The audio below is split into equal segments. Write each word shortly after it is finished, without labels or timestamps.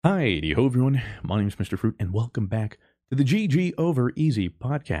Hi-ho everyone, my name is Mr. Fruit, and welcome back to the GG Over Easy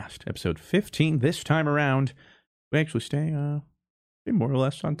podcast, episode 15. This time around, we actually stay more or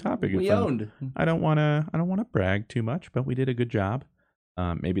less on topic. We owned. I don't want to brag too much, but we did a good job.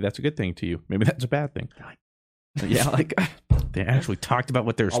 Maybe that's a good thing to you. Maybe that's a bad thing. Yeah, like they actually talked about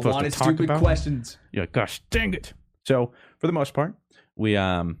what they were supposed to talk stupid about. Questions. Yeah, gosh, dang it. So for the most part, we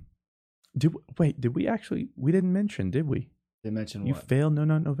did we actually? We didn't mention, did we? They mentioned You what? failed No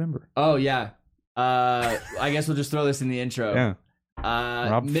Nut November. Oh yeah. I guess we'll just throw this in the intro. Yeah.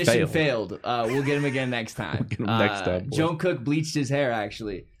 Rob Mission failed. We'll get him again next time. We'll get him next time, boys. Joan Cook bleached his hair.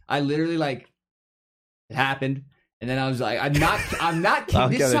 Actually, I literally it happened, and then I was like, I'm not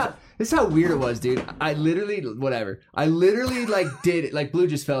kidding. This is how weird it was, dude. I literally did it. Like Blue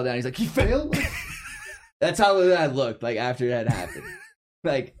just fell down. He's like, he failed. That's how I looked like after that happened.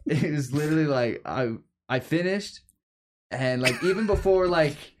 Like it was literally like I finished. And like even before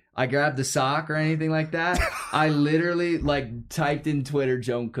like I grabbed the sock or anything like that, I literally like typed in Twitter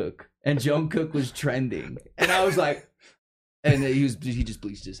Joan Cook, and Joan Cook was trending, and I was like, and he just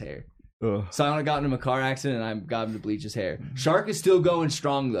bleached his hair. Ugh. Silent got in a car accident, and I got him to bleach his hair. Shark is still going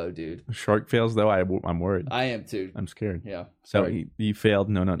strong though, dude. Shark fails though. I'm worried. I am too. I'm scared. Yeah. So Sorry. he failed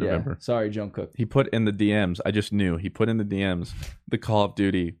No Nut November. Sorry, Joan Cook. He put in the DMs. I just knew he put in the DMs the Call of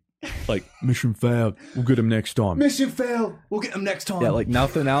Duty. Like, mission failed. We'll get him next time. Mission failed. We'll get him next time. Yeah, like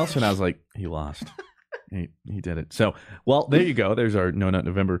nothing else. And I was like, he lost. He did it. So, well, there you go. There's our No Nut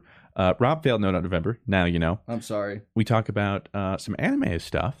November. Rob failed No Nut November. Now you know. I'm sorry. We talk about some anime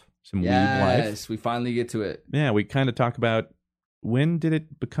stuff, some weeb life. Yes, we finally get to it. Yeah, we kind of talk about when did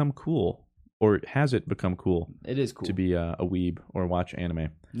it become cool, or has it become cool? It is cool to be a weeb or watch anime.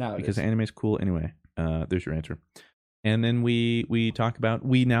 now Because anime is cool anyway. There's your answer. And then we talk about,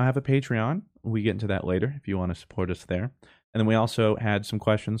 we now have a Patreon. We get into that later if you want to support us there. And then we also had some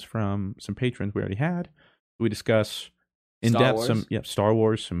questions from some patrons we already had. We discuss in depth some Star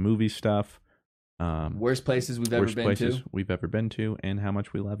Wars, some movie stuff. Worst places we've ever been to, and how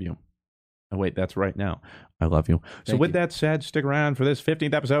much we love you. Oh wait, that's right now. I love you. So with that said, stick around for this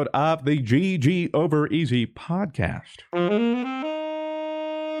 15th episode of the GG Over Easy podcast.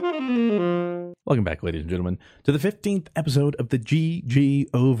 Welcome back, ladies and gentlemen, to the 15th episode of the GG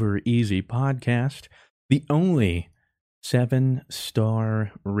Over Easy podcast, the only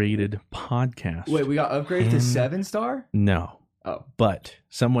 7-star rated podcast. Wait, we got upgraded to 7-star? No. Oh. But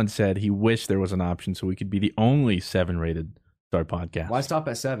someone said he wished there was an option so we could be the only 7-rated star podcast. Why stop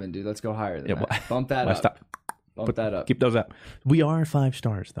at 7, dude? Let's go higher than that. Well, Bump that up. Bump that up. Keep those up. We are 5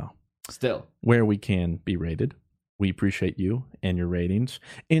 stars, though. Still. Where we can be rated. We appreciate you and your ratings.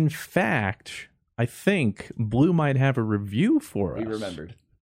 In fact, I think Blue might have a review for us. We remembered.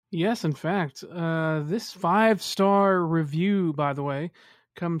 Yes, in fact. This 5-star review, by the way,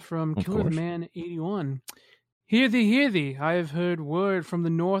 comes from Killer the Man 81. Hear thee, I have heard word from the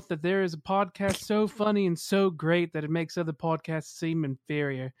north that there is a podcast so funny and so great that it makes other podcasts seem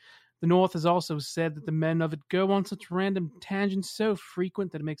inferior. The north has also said that the men of it go on such random tangents so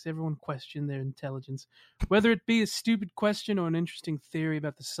frequent that it makes everyone question their intelligence. Whether it be a stupid question or an interesting theory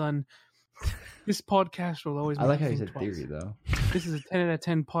about the sun, this podcast will always make I like you how you think said twice. theory, though. This is a 10 out of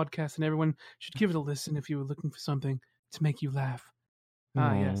 10 podcast, and everyone should give it a listen if you were looking for something to make you laugh.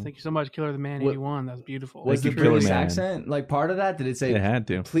 Yes. Thank you so much, Killer the Man 81. That was beautiful. Was the British accent like part of that? Did it say, it had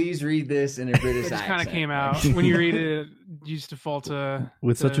to. Please read this in a British It just accent? kind of came out. When you read it, you just default to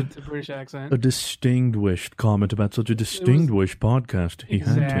a British accent. A distinguished comment about such a distinguished podcast. He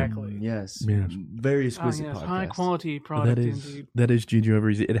had to. Exactly. Yes. Yes. Very exquisite podcast. High quality product indeed. That is GG Over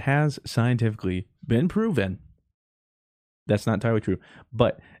Easy. It has scientifically been proven. That's not entirely true.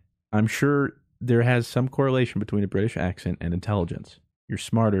 But I'm sure there has some correlation between a British accent and intelligence. You're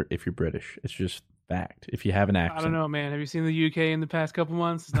smarter if you're British. It's just fact. If you have an accent. I don't know, man. Have you seen the UK in the past couple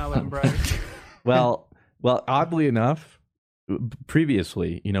months? It's not looking bright. Well, oddly enough,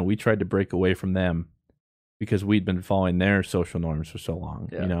 previously, we tried to break away from them because we'd been following their social norms for so long.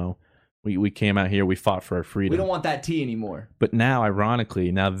 Yeah. We came out here, we fought for our freedom. We don't want that tea anymore. But now, ironically,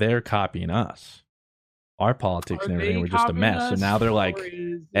 they're copying us. Our politics and everything were just a mess. So now they're like,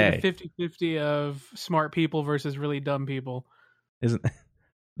 hey. 50-50 of smart people versus really dumb people. Isn't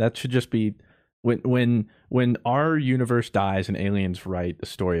that should just be when our universe dies and aliens write a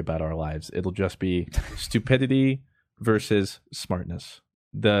story about our lives, it'll just be stupidity versus smartness.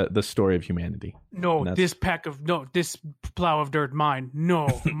 The story of humanity. This plow of dirt mine.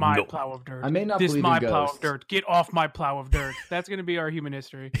 My plow of dirt. I may not this believe my in plow ghosts. of dirt. Get off my plow of dirt. That's going to be our human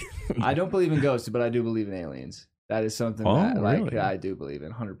history. I don't believe in ghosts, but I do believe in aliens. That is something really? I do believe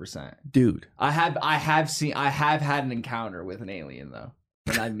in 100%. Dude. I have had an encounter with an alien though.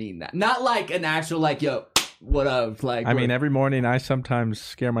 And I mean that. Not like an actual, like, yo, what up? Like, I mean, every morning I sometimes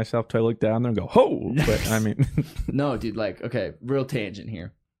scare myself till I look down there and go, ho! But I mean... No, dude, like, okay, real tangent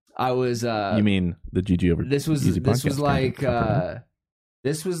here. I was... you mean the GG over... This was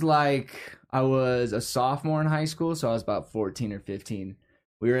like I was a sophomore in high school, so I was about 14 or 15.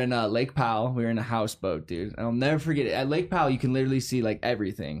 We were in Lake Powell. We were in a houseboat, dude. And I'll never forget it. At Lake Powell, you can literally see, like,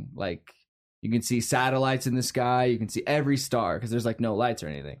 everything. Like, you can see satellites in the sky. You can see every star because there's, like, no lights or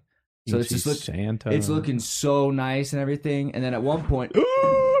anything. So it's just it's looking so nice and everything. And then at one point...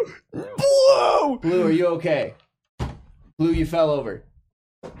 Blue, are you okay? Blue, you fell over.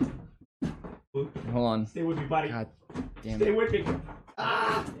 Hold on. Stay with me, buddy. God damn it. Stay with me.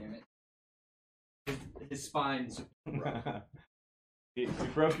 Ah! Damn it. His spine's... You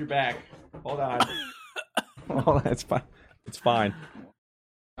broke your back. Hold on. Hold on, it's fine. It's fine.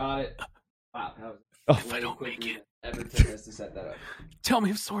 Got it. Wow, that was... If I don't make it. Ever took us to set that up. Tell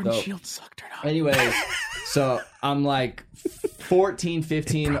me if Sword and Shield sucked or not. Anyways, so I'm like 14,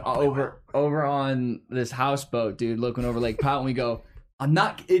 15 over on this houseboat, dude, looking over Lake Powell, and we go, I'm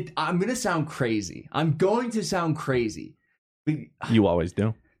going to sound crazy. I'm going to sound crazy. You always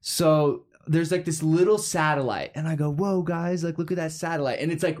do. So there's like this little satellite, and I go, whoa, guys, like, look at that satellite.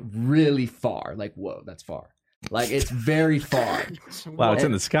 And it's like really far. Like, whoa, that's far. Like, it's very far. Wow, it's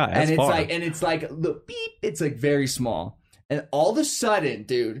in the sky. That's and it's far. it's like the beep. It's like very small. And all of a sudden,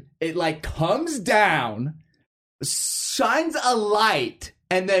 dude, it like comes down, shines a light,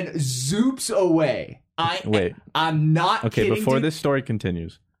 and then zoops away. I'm not okay, kidding. Before this story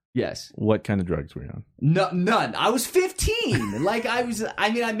continues. Yes. What kind of drugs were you on? None. I was 15. Like, I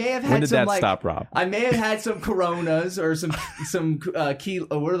may have had when did some, that like, stop, Rob? I may have had some Coronas or some key.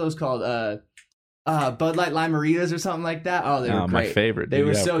 What are those called? Bud Light Lime-A-Ritas or something like that. Oh, they were great. My favorite. They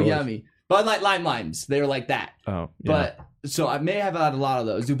were so yummy. Bud Light Limes. They were like that. Oh, yeah. But so I may have had a lot of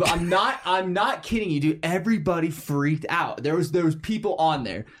those, dude. But I'm not kidding you, dude. Everybody freaked out. There was people on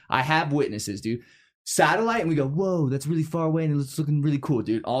there. I have witnesses, dude. Satellite, and we go, whoa, that's really far away, and it's looking really cool,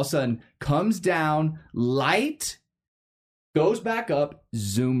 dude. All of a sudden, comes down, light, goes back up,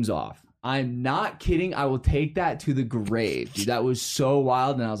 zooms off. I'm not kidding. I will take that to the grave, dude. That was so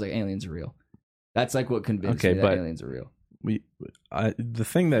wild, and I was like, aliens are real. That's like what convinced me that aliens are real. The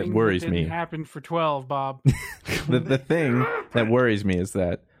thing that worries me happened for 12, Bob. the thing that worries me is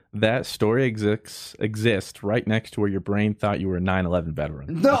that story exists right next to where your brain thought you were a 9/11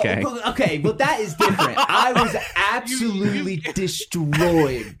 veteran. No, okay, but that is different. I was absolutely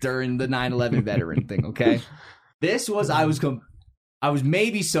destroyed during the 9/11 veteran thing. Okay, I was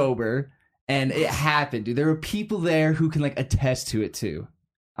maybe sober, and it happened, dude. There were people there who can like attest to it too.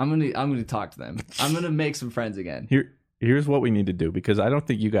 I'm gonna talk to them. I'm gonna make some friends again. Here's what we need to do, because I don't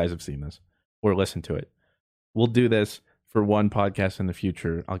think you guys have seen this or listened to it. We'll do this for one podcast in the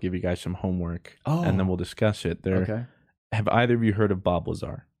future. I'll give you guys some homework, and then we'll discuss it. Okay. Have either of you heard of Bob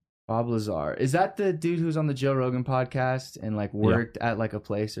Lazar? Bob Lazar. Is that the dude who's on the Joe Rogan podcast and like worked at like a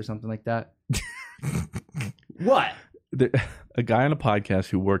place or something like that? What? A guy on a podcast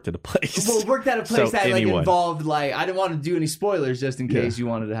who worked at a place. Well, worked at a place that like involved like, I didn't want to do any spoilers just in case you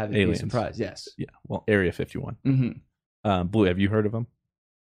wanted to have a surprise. Yes. Yeah. Well, Area 51. Mm-hmm. Blue, have you heard of him?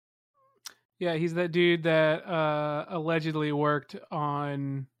 Yeah, he's that dude that allegedly worked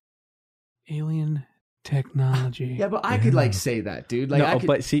on alien technology. Yeah, but I could like say that, dude. Like,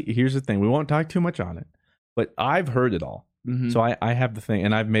 but see, here's the thing. We won't talk too much on it, but I've heard it all. Mm-hmm. So I have the thing,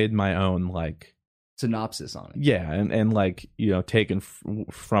 and I've made my own like synopsis on it. Yeah, and like, taken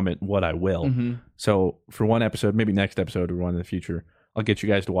from it what I will. Mm-hmm. So for one episode, maybe next episode or one in the future, I'll get you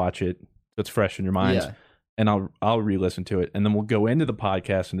guys to watch it so it's fresh in your minds. Yeah. And I'll re-listen to it, and then we'll go into the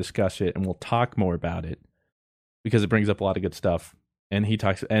podcast and discuss it, and we'll talk more about it because it brings up a lot of good stuff. And he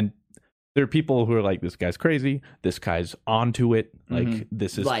talks, and there are people who are like, "This guy's crazy. This guy's onto it. Like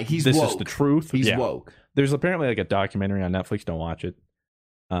this is like this woke. Is the truth. He's woke." There's apparently like a documentary on Netflix. Don't watch it,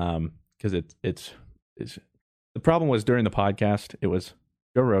 because it's the problem was during the podcast it was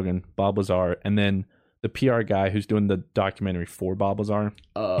Joe Rogan, Bob Lazar, and then the PR guy who's doing the documentary for Bob Lazar.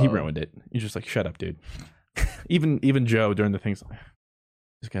 He ruined it. He's just like, "Shut up, dude." Even Joe during the things, like,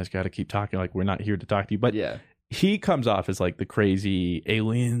 this guy's got to keep talking. Like, we're not here to talk to you. But yeah, he comes off as like the crazy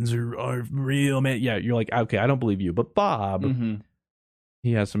aliens are real, man. Yeah, you're like, okay, I don't believe you. But Bob,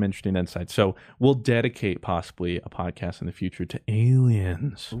 he has some interesting insights. So we'll dedicate possibly a podcast in the future to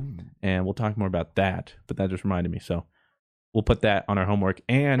aliens. Ooh. And we'll talk more about that. But that just reminded me. So we'll put that on our homework.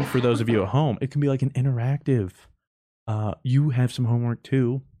 And for those of you at home, it can be like an interactive. You have some homework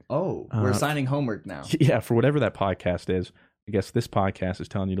too. Oh, we're assigning homework now. Yeah, for whatever that podcast is. I guess this podcast is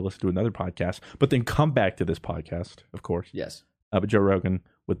telling you to listen to another podcast, but then come back to this podcast, of course. Yes. But Joe Rogan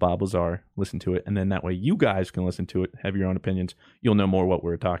with Bob Lazar, listen to it, and then that way you guys can listen to it, have your own opinions. You'll know more what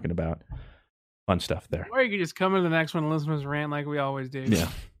we're talking about. Fun stuff there. Or you could just come into the next one and listen to us rant like we always do. Yeah.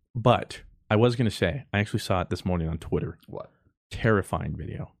 But I was going to say, I actually saw it this morning on Twitter. What? Terrifying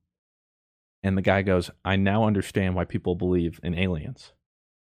video. And the guy goes, I now understand why people believe in aliens.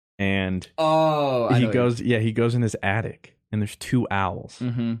 And he goes in his attic, and there's 2 owls.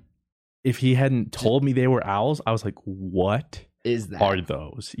 Mm-hmm. If he hadn't told me they were owls, I was like, what is that? Are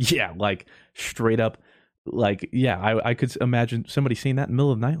those? Yeah, like straight up, like, yeah, I could imagine somebody seeing that in the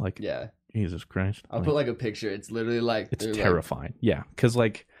middle of the night, like, yeah. Jesus Christ. I'll put like a picture. It's literally like... It's terrifying. Yeah, because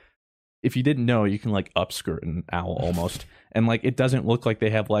like, if you didn't know, you can like upskirt an owl almost. And like, it doesn't look like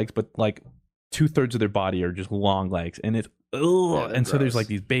they have legs, but like 2/3 of their body are just long legs. And it's... and gross. So there's like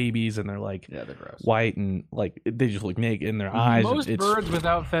these babies, and they're like they're gross. White, and like they just look naked in their eyes. Most birds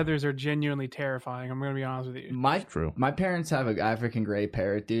without feathers are genuinely terrifying. I'm gonna be honest with you. My parents have an African gray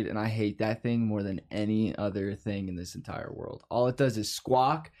parrot, dude, and I hate that thing more than any other thing in this entire world. All it does is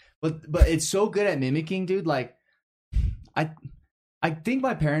squawk, but it's so good at mimicking, dude. Like, I think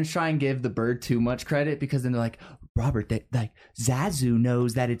my parents try and give the bird too much credit, because then they're like, Robert, like Zazu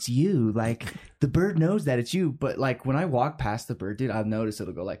knows that it's you. Like the bird knows that it's you. But like when I walk past the bird, dude, I've noticed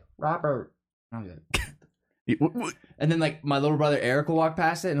it'll go like, Robert. And I'll be like, and then like my little brother Eric will walk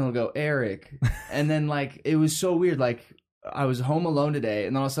past it and he'll go, Eric. And then like it was so weird. Like I was home alone today,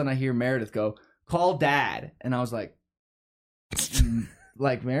 and then all of a sudden I hear Meredith go, call Dad. And I was like,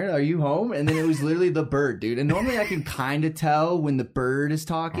 like, Meredith, are you home? And then it was literally the bird, dude. And normally I can kind of tell when the bird is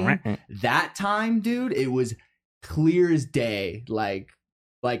talking. That time, dude, it was clear as day, like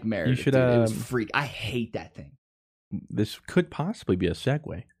Meredith. You should. Dude. It was freak. I hate that thing. This could possibly be a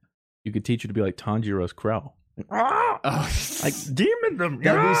segue. You could teach it to be like Tanjiro's crow. Like demon.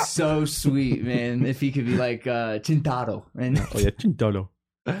 That'd be so sweet, man. If he could be like Chintaro. And Chintaro.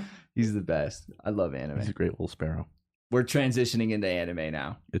 He's the best. I love anime. He's a great little sparrow. We're transitioning into anime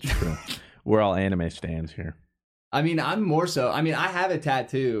now. It's true. We're all anime stands here. I mean, I'm more so. I mean, I have a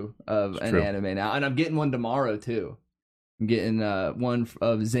tattoo of an anime now, and I'm getting one tomorrow too. I'm getting one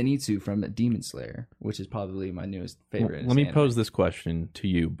of Zenitsu from Demon Slayer, which is probably my newest favorite. Let me pose this question to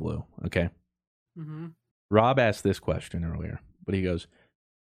you, Blue. Okay. Mm-hmm. Rob asked this question earlier, but he goes,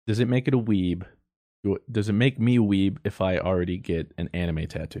 "Does it make it a weeb? Does it make me a weeb if I already get an anime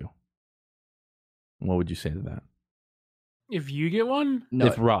tattoo?" What would you say to that? If you get one? No.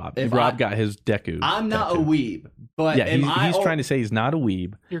 If Rob got his Deku. I'm not tattoo. a weeb, but yeah, he's trying to say he's not a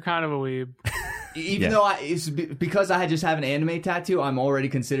weeb. You're kind of a weeb. Even though it's because I just have an anime tattoo, I'm already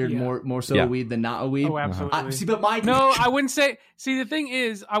considered more so a weeb than not a weeb. Oh, absolutely. I wouldn't say. See, the thing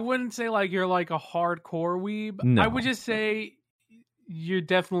is, I wouldn't say like you're like a hardcore weeb. No. I would just say you're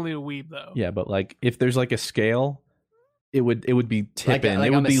definitely a weeb, though. Yeah, but like if there's like a scale, it would be tipping.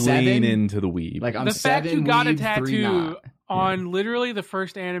 Like it would be 7? lean into the weeb. Like I'm the 7 fact you got weeb, a tattoo 3 not. on literally the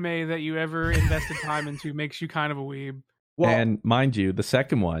first anime that you ever invested time into makes you kind of a weeb. Well, and mind you, the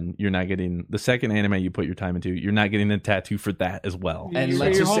second one, you're not getting the second anime you put your time into. You're not getting a tattoo for that as well. And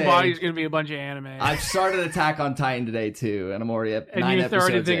your whole body's going to be a bunch of anime. I've started Attack on Titan today too, and I'm already at 9 episodes. And you're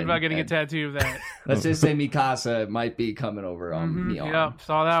already thinking about getting a tattoo of that. Let's just say Mikasa might be coming over on me. Yep,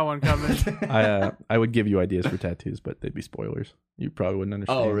 saw that one coming. I would give you ideas for tattoos, but they'd be spoilers. You probably wouldn't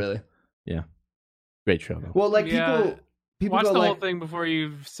understand. Oh, really? Yeah. Great show though. Well, like people watch go the whole thing before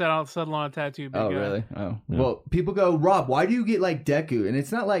you settle on a tattoo. Oh, really? Oh, yeah. Well, people go, Rob, why do you get like Deku? And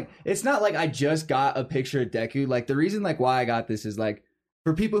it's not like I just got a picture of Deku. Like the reason like why I got this is like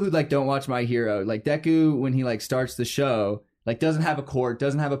for people who like don't watch My Hero, like Deku when he like starts the show, like doesn't have a court,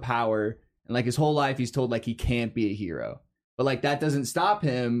 doesn't have a power, and like his whole life he's told like he can't be a hero. But like that doesn't stop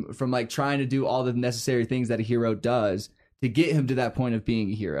him from like trying to do all the necessary things that a hero does to get him to that point of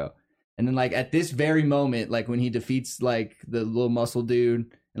being a hero. And then, like, at this very moment, like, when he defeats, like, the little muscle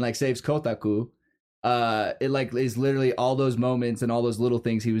dude and, like, saves Kotaku, it, like, is literally all those moments and all those little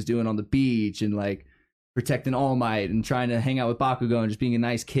things he was doing on the beach and, like, protecting All Might and trying to hang out with Bakugo and just being a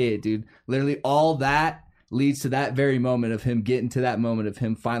nice kid, dude. Literally all that leads to that very moment of him getting to that moment of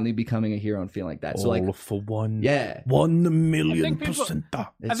him finally becoming a hero and feeling like that. So, like, for 1 million%.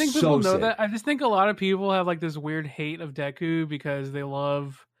 I think people know that. I just think a lot of people have, like, this weird hate of Deku because they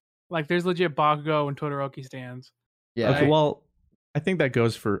love... Like, there's legit Bakugo and Todoroki stands. Yeah. Okay, well, I think that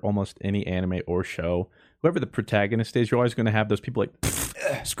goes for almost any anime or show. Whoever the protagonist is, you're always going to have those people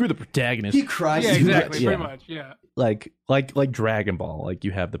like, screw the protagonist. He cries. Yeah, exactly. Pretty much, yeah. Like Dragon Ball. Like,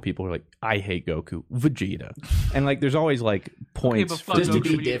 you have the people who are like, I hate Goku, Vegeta. And, like, there's always, like, points. Just to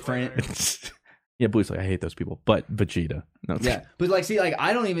be different. Yeah, Blue's like, I hate those people, but Vegeta. No. Yeah, but, like, see, like,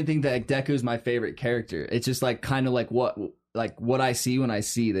 I don't even think that like, Deku's my favorite character. It's just, like, kind of like what like what I see when I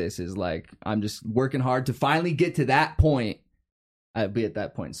see this is like I'm just working hard to finally get to that point. I'll be at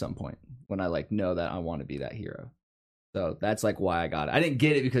that point at some point when I like know that I want to be that hero. So that's like why I got it. I didn't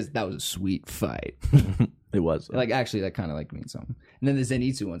get it because that was a sweet fight. It was like actually that kind of like means something. And then the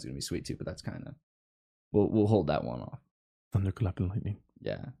Zenitsu one's gonna be sweet too, but that's kind of we'll hold that one off. Thunderclap and lightning.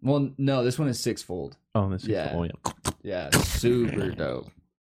 Yeah. Well, no, this one is sixfold. Oh, this sixfold. Yeah, super dope.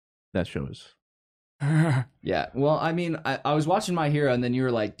 That show is. Yeah. Well, I mean, I was watching My Hero, and then you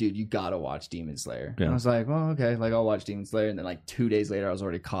were like, dude, you gotta watch Demon Slayer. Yeah. And I was like, well, okay, like I'll watch Demon Slayer, and then like 2 days later, I was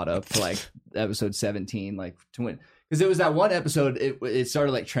already caught up to like episode 17, like to win. Because it was that one episode, it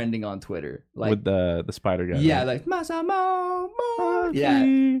started like trending on Twitter, like with the spider guy. Yeah, right? Like Masamo.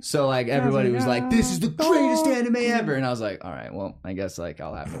 Yeah. So like everybody was like, "This is the greatest anime ever," and I was like, "All right, well, I guess like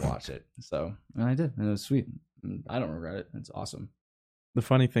I'll have to watch it." So and I did, and it was sweet. I don't regret it. It's awesome. The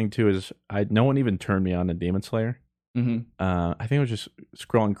funny thing too is, no one even turned me on to Demon Slayer. Mm-hmm. I think I was just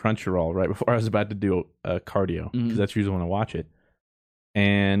scrolling Crunchyroll right before I was about to do a cardio because that's usually when I watch it.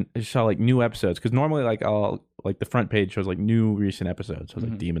 And I just saw like new episodes because normally like I'll like the front page shows like new recent episodes. So it's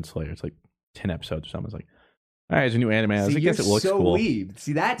like Demon Slayer. It's like 10 episodes or something. It's like, all right, it's a new anime. I guess it looks cool. Weeb.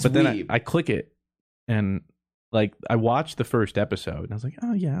 See, that's but then weeb. I click it and like I watched the first episode and I was like,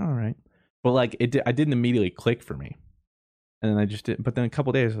 oh yeah, all right. But like I didn't immediately click for me. And then I just did. But then a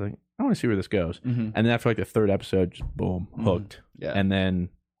couple days I was like, I want to see where this goes. And then after like the third episode, just boom, hooked. Yeah. And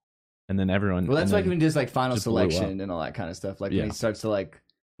then everyone. Well, that's like when he does like final selection and all that kind of stuff. Like when he starts to like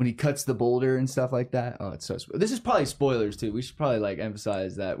when he cuts the boulder and stuff like that. Oh, it's so. This is probably spoilers too. We should probably like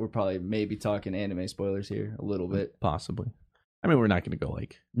emphasize that we're probably maybe talking anime spoilers here a little bit. Possibly. I mean, we're not going to go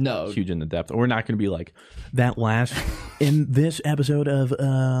like no huge into depth, or we're not going to be like that last in this episode of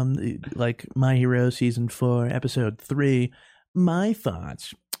like My Hero season 4 episode 3. My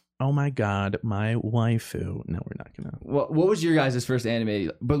thoughts. Oh my god, my waifu. No, we're not gonna. What was your guys' first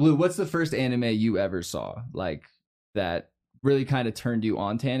anime? But Lou, what's the first anime you ever saw? Like that really kind of turned you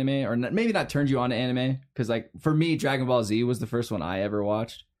on to anime, or maybe not turned you on to anime? Because like for me, Dragon Ball Z was the first one I ever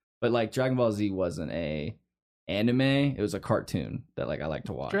watched. But like Dragon Ball Z wasn't a anime; it was a cartoon that like I like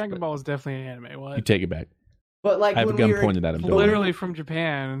to watch. Dragon Ball is definitely an anime. What? You take it back. But like I have a gun pointed at him. Literally from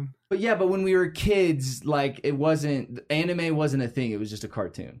Japan. But yeah, but when we were kids, like it wasn't anime wasn't a thing. It was just a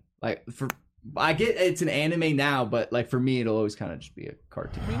cartoon. Like I get it's an anime now, but like for me, it'll always kind of just be a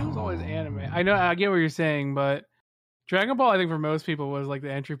cartoon. I mean, it was always anime. I know, I get what you're saying, but Dragon Ball, I think for most people was like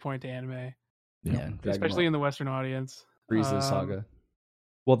the entry point to anime. Yeah, especially in the Western audience. Frieza Saga.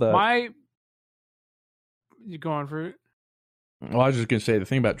 Well, you go on, Fruit. Well, I was just gonna say the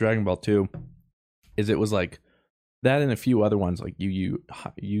thing about Dragon Ball 2 is it was like that and a few other ones like Yu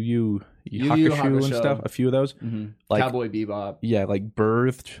Yu Hakusho and stuff. A few of those, like Cowboy Bebop. Yeah, like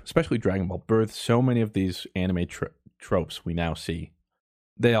birthed, especially Dragon Ball, birthed so many of these anime tropes we now see.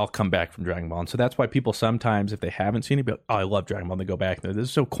 They all come back from Dragon Ball, and so that's why people sometimes, if they haven't seen it, be like, "Oh, I love Dragon Ball," and they go back and this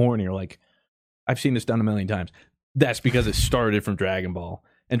is so corny. Or like, I've seen this done a million times. That's because it started from Dragon Ball,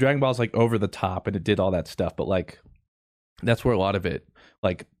 and Dragon Ball's like over the top, and it did all that stuff. But like, that's where a lot of it,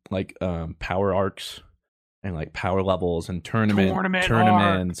 like power arcs. And like power levels and tournament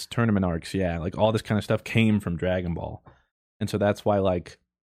arcs, yeah, like all this kind of stuff came from Dragon Ball, and so that's why like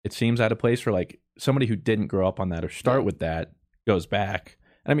it seems out of place for like somebody who didn't grow up on that or start with that goes back.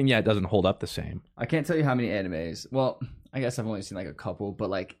 And I mean, yeah, it doesn't hold up the same. I can't tell you how many animes. Well, I guess I've only seen like a couple,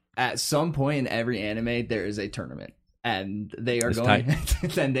 but like at some point in every anime there is a tournament, and they are going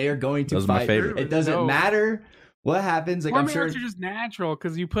to Those fight. Are my favorite. It doesn't matter what happens. Like I'm sure arcs are just natural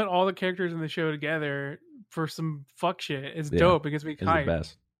because you put all the characters in the show together. For some fuck shit, it's dope. It gets me hyped. It's the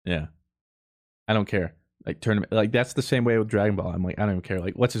best. Yeah, I don't care. Like tournament, like that's the same way with Dragon Ball. I'm like, I don't even care.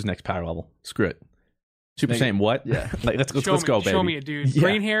 Like, what's his next power level? Screw it. Super Saiyan, what? Yeah, like let's go, baby. Show me it, dude. Yeah.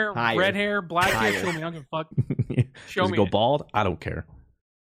 Green hair, red hair, black hair. Show me. I don't give a fuck. Show me. Go bald. I don't care.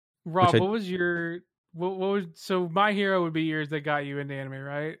 Rob, what was your? What was so? My Hero would be yours that got you into anime,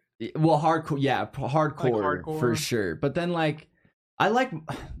 right? Well, hardcore. Yeah, hardcore for sure. But then like, I like.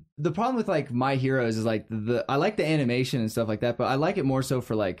 The problem with like My Heroes is like I like the animation and stuff like that, but I like it more so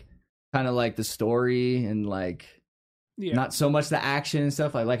for like kind of like the story and like not so much the action and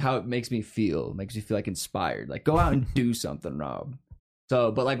stuff. I like how it makes me feel. It makes me feel like inspired. Like go out and do something, Rob.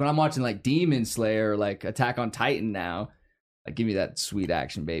 So, but like when I'm watching like Demon Slayer or like Attack on Titan now, like give me that sweet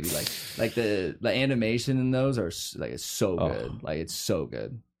action, baby. Like the animation in those are like it's so good. Like it's so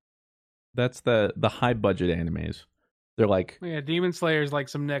good. That's the high budget animes. They're like Demon Slayer is like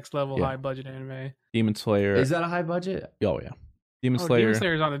some next level high budget anime. Demon Slayer is that a high budget? Oh yeah, Demon Slayer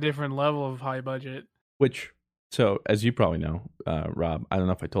is on a different level of high budget. Which so as you probably know, Rob, I don't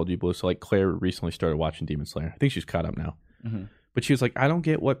know if I told you, Blue. So like Claire recently started watching Demon Slayer. I think she's caught up now. Mm-hmm. But she was like, I don't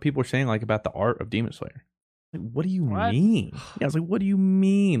get what people are saying like about the art of Demon Slayer. Like, what do you mean? Yeah, I was like, what do you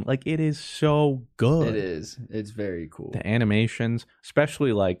mean? Like, it is so good. It is. It's very cool. The animations,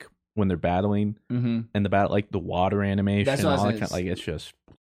 especially like when they're battling and the battle, like the water animation, That's what all I that was kind, like it's just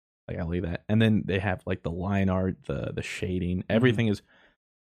like I leave that. And then they have like the line art, the shading, everything is.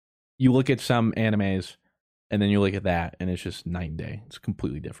 You look at some animes, and then you look at that, and it's just night and day. It's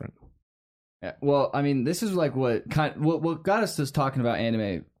completely different. Yeah. Well, I mean, this is like what got us just talking about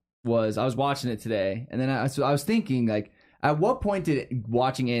anime was I was watching it today, and then I was thinking like, at what point did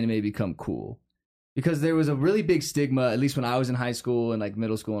watching anime become cool? Because there was a really big stigma, at least when I was in high school and like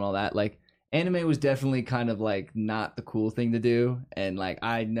middle school and all that. Like, anime was definitely kind of like not the cool thing to do, and like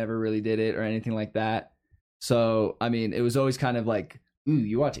I never really did it or anything like that. So I mean, it was always kind of like, ooh,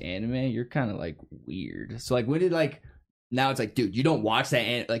 you watch anime? You're kind of like weird. So like, when did like now it's like, dude, you don't watch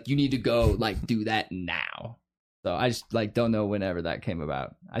that, like you need to go like do that now. So I just like don't know whenever that came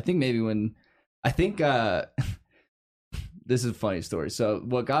about. I think maybe when this is a funny story. So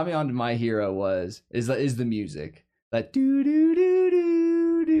what got me onto My Hero is the music. That do do do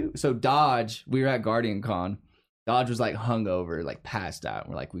do do. So Dodge, we were at Guardian Con. Dodge was like hungover, like passed out.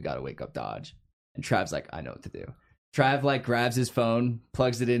 We're like, we gotta wake up Dodge. And Trav's like, I know what to do. Trav like grabs his phone,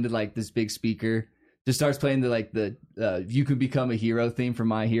 plugs it into like this big speaker, just starts playing the You Can Become a Hero theme from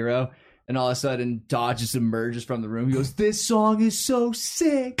My Hero. And all of a sudden, Dodge just emerges from the room. He goes, this song is so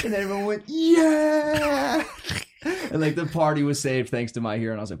sick. And everyone went, yeah. And like the party was saved thanks to My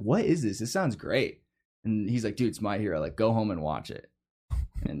Hero. And I was like, what is this? This sounds great. And he's like, dude, it's My Hero. Like, go home and watch it.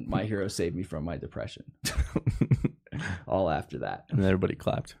 And My Hero saved me from my depression. All after that. And everybody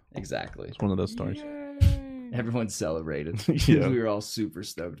clapped. Exactly. It's one of those stories. Yay. Everyone celebrated. Yeah. We were all super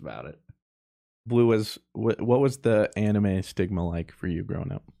stoked about it. Blue, what was the anime stigma like for you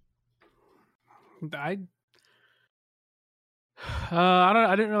growing up? I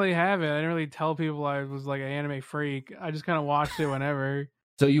didn't really have it. I didn't really tell people I was like an anime freak. I just kind of watched it whenever.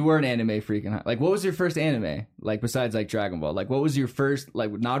 So you were an anime freak, like what was your first anime? Like besides like Dragon Ball, like what was your first like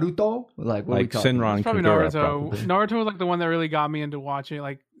Naruto? Like what like Senran probably Kagura, Naruto. probably. Naruto was like the one that really got me into watching,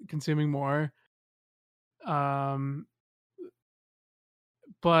 like consuming more.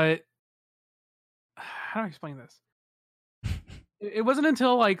 But how do I explain this? It wasn't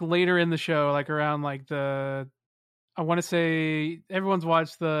until like later in the show, like around like I want to say everyone's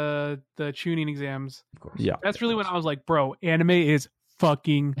watched the Chunin exams. Of course. Yeah. That's really when I was like, bro, anime is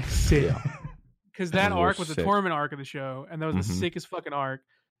fucking sick. Because that Those arc were was the sick. tournament arc of the show, and that was the Mhm. sickest fucking arc.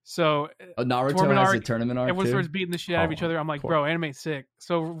 So Naruto tournament has arc, a tournament arc everyone too? starts beating the shit out of each other. I'm like, bro, anime's sick.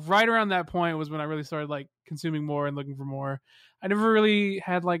 So right around that point was when I really started like consuming more and looking for more. I never really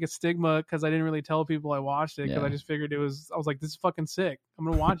had like a stigma because I didn't really tell people I watched it because Yeah. I just figured I was like, this is fucking sick. I'm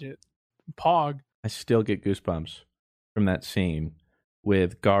gonna watch it. Pog. I still get goosebumps from that scene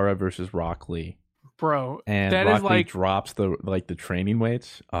with Gaara versus Rock Lee. Bro, And that Rock is Lee like drops the training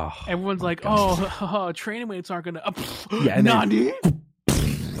weights. Oh, everyone's my like, God. training weights aren't gonna. Yeah, and then- Nani?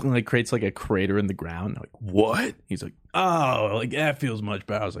 And like creates like a crater in the ground. Like, what? He's like, oh, like that feels much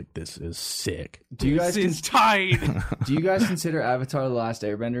better. I was like, this is sick. Do you guys This is tight. do you guys consider Avatar: The Last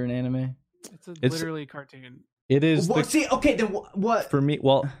Airbender an anime? It's- Literally a cartoon. It is Well, the- see, okay, then what? for me.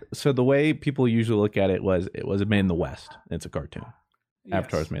 Well, so the way people usually look at it was made in the West. It's a cartoon.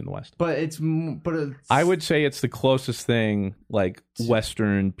 Avatar is made in the West. But it's I would say it's the closest thing like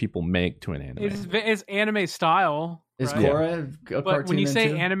Western people make to an anime. It's anime style. Is right? Korra a But cartoon when you then, say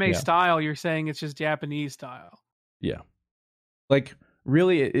too? anime Yeah. style, you're saying it's just Japanese style. Yeah. Like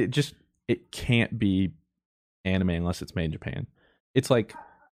really it can't be anime unless it's made in Japan. It's like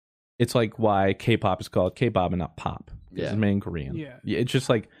why K-pop is called K-pop and not pop. Yeah. It's made in Korean. Yeah. It's just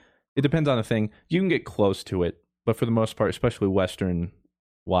like it depends on the thing. You can get close to it, but for the most part, especially Western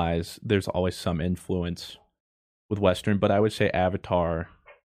wise, there's always some influence with Western. But I would say Avatar,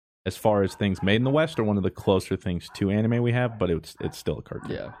 as far as things made in the West, are one of the closer things to anime we have, but it's still a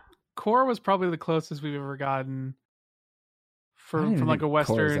cartoon. Yeah. Korra was probably the closest we've ever gotten I don't even from like a think Korra's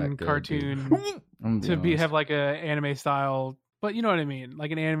that Western good, cartoon I'm gonna to be honest. have like a anime style, but you know what I mean,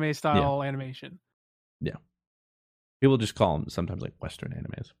 like an anime style animation. People just call them sometimes like Western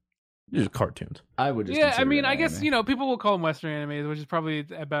animes. They're just cartoons. I would just Yeah, I consider mean, it I an guess anime. people will call them Western animes, which is probably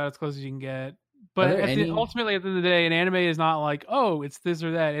about as close as you can get. Are But there ultimately, at the end of the day, an anime is not like, oh, it's this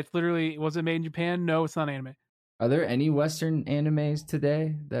or that. It's literally, was it made in Japan? No, it's not anime. Are there any Western animes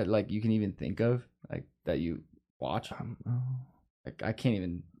today that like you can even think of, like that you watch? Like, I can't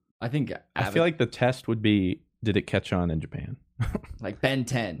even. I think I feel like the test would be, did it catch on in Japan? like Ben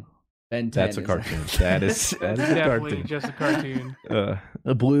 10. Ben 10 That's a cartoon. That is a Definitely cartoon. just a cartoon.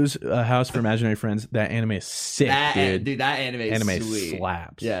 Blue's House for Imaginary Friends. That anime is sick, dude. That anime is sweet.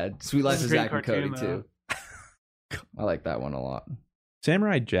 Slaps. Yeah, Sweet Life of Zack and Cody cartoon, too. I like that one a lot.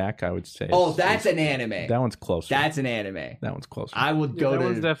 Samurai Jack, I would say. Oh, that's an anime. That one's closer. That's an anime. That one's closer. I would go that to.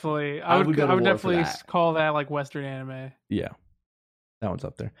 one's definitely. I would definitely call that like Western anime. Yeah, that one's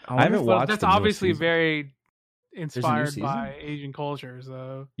up there. I I haven't watched. That's the obviously newest season. very inspired season? by Asian culture.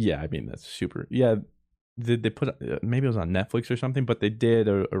 So Yeah, I mean that's super. Yeah, they put maybe it was on Netflix or something, but they did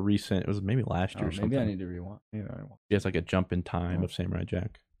a recent. It was maybe last year or something. Maybe I need to rewatch. He has like a jump in time of Samurai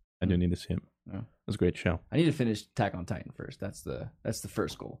Jack. I do need to see him. Yeah. It was a great show. I need to finish Attack on Titan first. That's the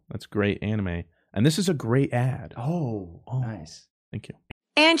first goal. That's great anime, and this is a great ad. Oh, nice. Thank you.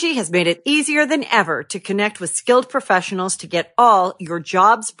 Angie has made it easier than ever to connect with skilled professionals to get all your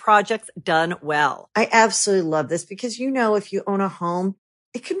jobs projects done well. I absolutely love this because, if you own a home,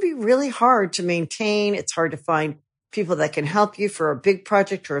 it can be really hard to maintain. It's hard to find people that can help you for a big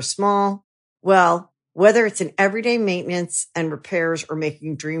project or a small. Well, whether it's in everyday maintenance and repairs or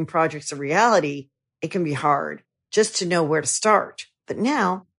making dream projects a reality, it can be hard just to know where to start. But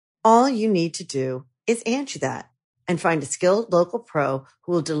now all you need to do is Angie that and find a skilled local pro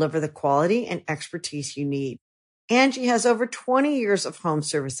who will deliver the quality and expertise you need. Angie has over 20 years of home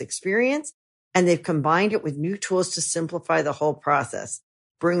service experience, and they've combined it with new tools to simplify the whole process.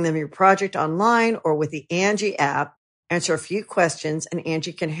 Bring them your project online or with the Angie app, answer a few questions, and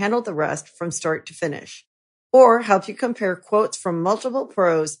Angie can handle the rest from start to finish. Or help you compare quotes from multiple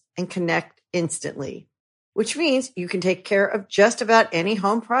pros and connect instantly, which means you can take care of just about any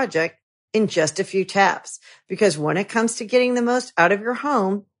home project in just a few taps. Because when it comes to getting the most out of your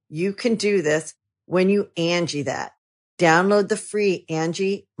home, you can do this when you Angie that. Download the free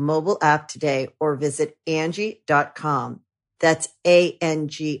Angie mobile app today or visit Angie.com. That's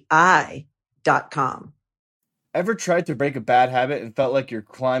ANGI.com. Ever tried to break a bad habit and felt like you're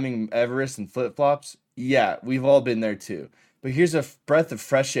climbing Everest in flip-flops? Yeah, we've all been there too. But here's a breath of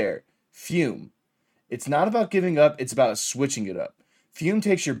fresh air. Fume. It's not about giving up, it's about switching it up. Fume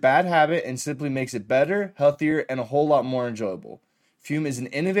takes your bad habit and simply makes it better, healthier, and a whole lot more enjoyable. Fume is an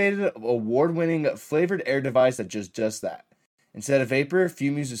innovative, award-winning flavored air device that does just that. Instead of vapor,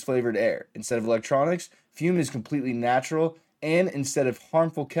 Fume uses flavored air. Instead of electronics, Fume is completely natural. And instead of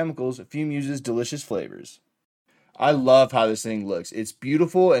harmful chemicals, Fume uses delicious flavors. I love how this thing looks. It's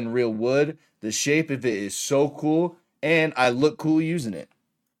beautiful and real wood. The shape of it is so cool, and I look cool using it.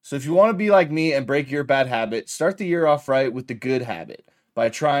 So if you want to be like me and break your bad habit, start the year off right with the good habit by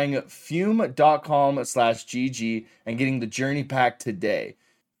trying fume.com/GG and getting the journey pack today.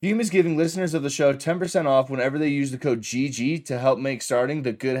 Fume is giving listeners of the show 10% off whenever they use the code GG to help make starting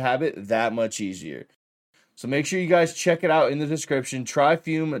the good habit that much easier. So make sure you guys check it out in the description. Try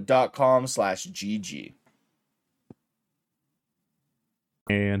fume.com/GG.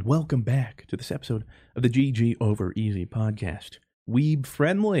 And welcome back to this episode of the GG Over Easy podcast. Weeb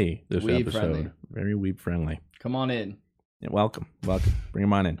friendly this Weeb episode. friendly. Very weeb friendly. Come on in. Yeah, welcome. Bring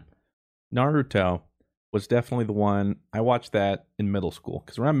them on in. Naruto was definitely the one. I watched that in middle school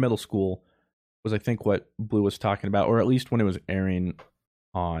because around middle school was I think what Blue was talking about, or at least when it was airing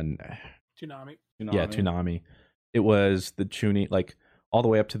on Toonami. Yeah, Toonami. It was the tuning, like all the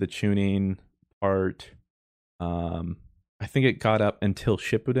way up to the tuning part. I think it got up until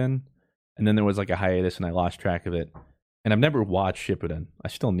Shippuden, and then there was like a hiatus, and I lost track of it. And I've never watched Shippuden. I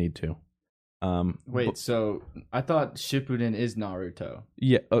still need to. Wait, so I thought Shippuden is Naruto.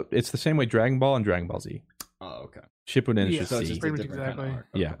 Yeah, it's the same way Dragon Ball and Dragon Ball Z. Oh, okay. Shippuden is Yeah, just So Z. it's just Pretty a much different exactly. kind of arc.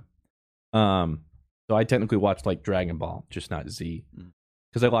 Okay. Yeah. So I technically watched like Dragon Ball, just not Z,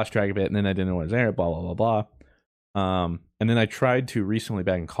 because I lost track of it, and then I didn't know what was there. Blah blah blah blah. And then I tried to recently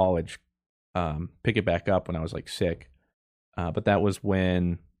back in college, pick it back up when I was like sick. But that was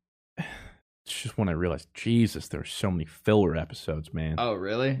when, it's just when I realized, Jesus, there's so many filler episodes, man. Oh,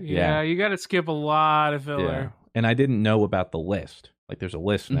 really? Yeah, you got to skip a lot of filler. Yeah. And I didn't know about the list. Like, there's a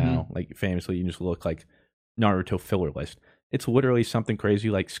list now. Like, famously, you just look like Naruto filler list. It's literally something crazy,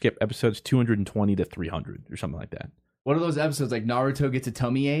 like skip episodes 220 to 300 or something like that. What are those episodes? Like Naruto gets a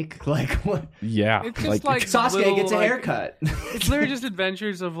tummy ache? Like what? Yeah. It's just like Sasuke little, gets a like- haircut. It's literally just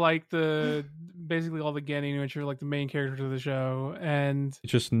adventures of like basically all the Genin, which are like the main characters of the show, and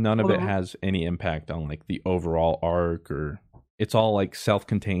it's just none of it has any impact on like the overall arc, or it's all like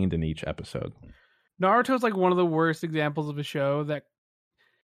self-contained in each episode. Naruto's like one of the worst examples of a show that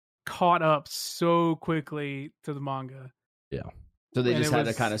caught up so quickly to the manga. So they And just it had to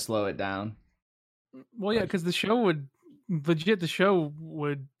was- kind of slow it down. Well, yeah, because the show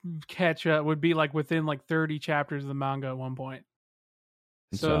would catch up, would be like within like 30 chapters of the manga at one point.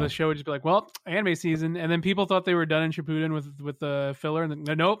 So the show would just be like, well, anime season. And then people thought they were done in Shippuden with the filler. And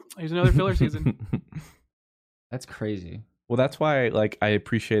then, nope, here's another filler season. That's crazy. Well, that's why like I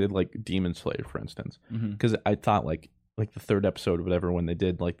appreciated like Demon Slayer, for instance, because I thought like the third episode or whatever when they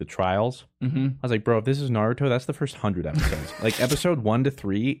did like the trials, I was like, bro, if this is Naruto, that's the first 100 episodes. Like episode 1 to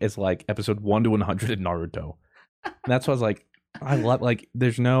 3 is like episode 1 to 100 in Naruto. And that's why I was like, I love like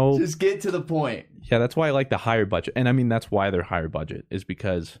there's no just get to the point. Yeah, that's why I like the higher budget, and I mean that's why they're higher budget is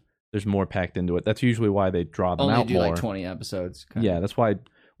because there's more packed into it. That's usually why they draw them Only out do more. Like 20 episodes. Yeah, that's why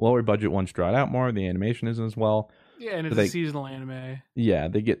lower budget ones draw it out more. The animation isn't as well. Yeah, and it's a seasonal anime. Yeah,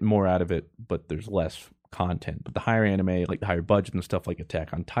 they get more out of it, but there's less content. But the higher anime, like the higher budget and stuff like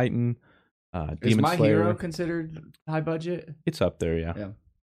Attack on Titan, Demon Slayer. Is My Hero considered high budget? It's up there, yeah.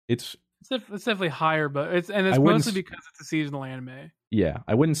 It's definitely higher, but it's mostly because it's a seasonal anime. Yeah,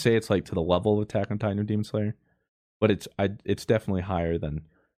 I wouldn't say it's like to the level of Attack on Titan or Demon Slayer, but it's definitely higher than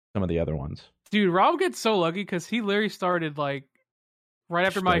some of the other ones. Dude, Rob gets so lucky because he literally started like right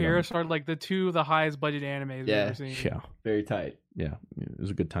after My Hero started like the highest budget animes we've ever seen. Yeah, very tight. Yeah, it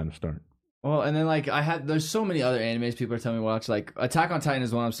was a good time to start. Well, and then like there's so many other animes people are telling me to watch. Like Attack on Titan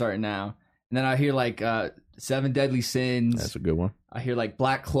is one I'm starting now, and then I hear like 7 Deadly Sins. That's a good one. I hear like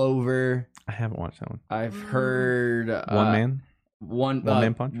Black Clover. I haven't watched that one. I've heard One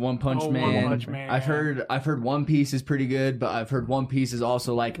Man Punch. One Punch Man. I've heard One Piece is pretty good, but I've heard One Piece is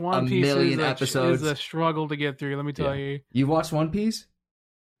also like a million episodes. It's a struggle to get through. Let me tell you. You've watched One Piece?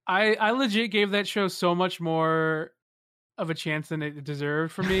 I legit gave that show so much more of a chance than it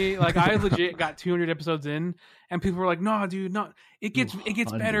deserved for me. Like I legit got 200 episodes in, and people were like, "No, dude, no, it gets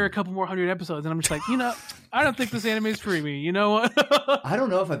better a couple more 100 episodes." And I'm just like, I don't think this anime is for me. You know what? I don't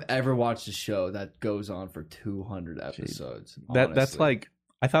know if I've ever watched a show that goes on for 200 episodes. That's like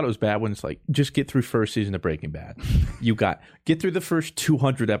I thought it was bad when it's like just get through first season of Breaking Bad. Get through the first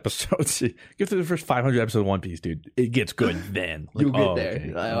 200 episodes. Get through the first 500 episodes of One Piece, dude. It gets good then. Like, You'll get there.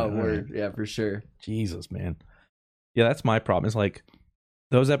 Okay. Oh, word. Yeah, for sure. Jesus, man. Yeah, that's my problem. It's like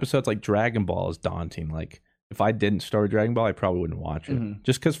those episodes, like Dragon Ball, is daunting. Like if I didn't start Dragon Ball, I probably wouldn't watch it.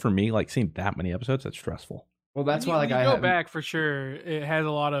 Just because for me, like seeing that many episodes, that's stressful. Well, that's why like I go back for sure. It has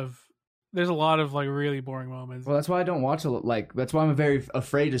there's a lot of like really boring moments. Well, that's why I don't watch that's why I'm very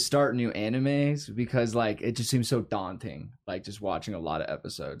afraid to start new animes because like it just seems so daunting. Like just watching a lot of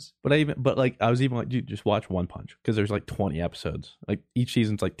episodes. But I was even like, dude, just watch One Punch because there's like 20 episodes. Like each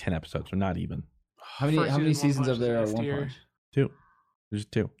season's like 10 episodes, or not even. How many seasons of there are One Punch? 2. There's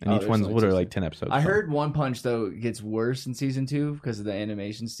 2, and each one's literally like 10 episodes. I heard One Punch though gets worse in season 2 because of the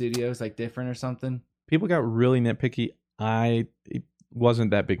animation studio. It's like different or something. People got really nitpicky. It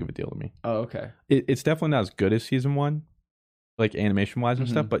wasn't that big of a deal to me. Oh, okay. It's definitely not as good as season 1, like animation wise and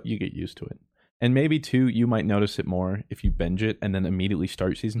stuff, but you get used to it. And maybe 2, you might notice it more if you binge it and then immediately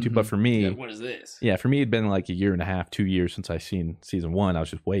start season 2. But for me, what is this? Yeah, for me, it'd been like a year and a half, 2 years since I seen season 1. I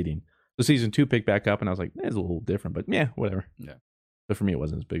was just waiting. So season 2 picked back up, and I was like, it's a little different, but yeah, whatever. Yeah. But for me, it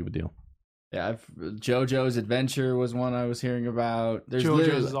wasn't as big of a deal. Yeah, JoJo's Adventure was one I was hearing about.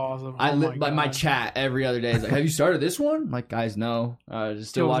 JoJo's is awesome. My chat every other day is like, "Have you started this one?" I'm like, guys, no. Just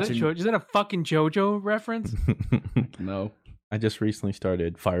still watching. Is that a fucking JoJo reference? No. I just recently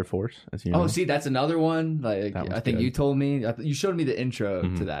started Fire Force, as you know. Oh, see, that's another one. Like I think you told me. You showed me the intro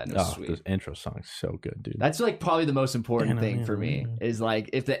to that. And it was sweet. The intro song is so good, dude. That's like probably the most important thing for me. Is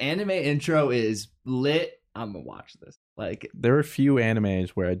like if the anime intro is lit, I'm gonna watch this. Like there are a few animes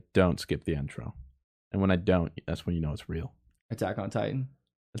where I don't skip the intro, and when I don't, that's when you know it's real. Attack on Titan.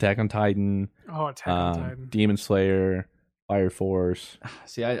 Attack on Titan. Oh, Attack on Titan. Demon Slayer. Fire Force.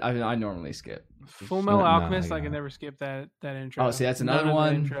 See, I normally skip. Full Metal Alchemist. I can never skip that intro. Oh, see, that's another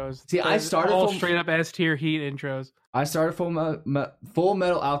one. Intros. See, I started all straight up S tier heat intros. I started Full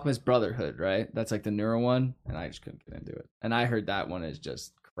Metal Alchemist Brotherhood, right? That's like the newer one, and I just couldn't get into it. And I heard that one is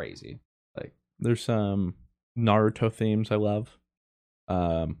just crazy. Like there's some Naruto themes I love.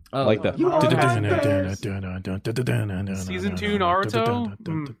 Like the season 2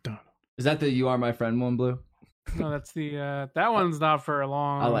 Naruto. Is that the You Are My Friend one, Blue? No, that's the that one's not for a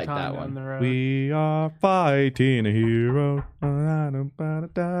long I like time that down one. the road. We are fighting a hero. I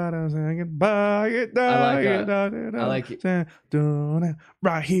like it.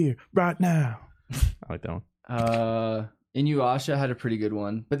 Right here, right now. I like that one. Inuyasha had a pretty good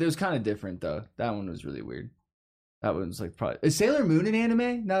one, but it was kind of different though. That one was really weird. That one's like probably is Sailor Moon an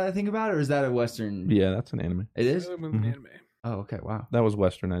anime? Now that I think about it, or is that a Western? Yeah, that's an anime. It is. Sailor Moon's an anime. Oh, okay, wow. That was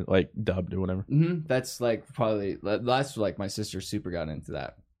Western, like dubbed or whatever. That's like probably that's like my sister super got into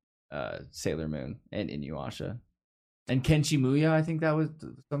that Sailor Moon and Inuyasha. And Kenshi Muya, I think that was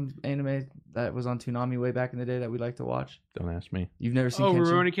some anime that was on Toonami way back in the day that we like to watch. Don't ask me. You've never seen Kenshin?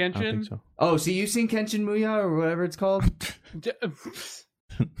 Rurouni I don't think Kenshin? so. Oh, so you've seen Kenshin Muya or whatever it's called?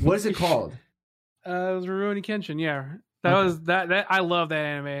 What is it called? It was Rurouni Kenshin, yeah. That was that I love that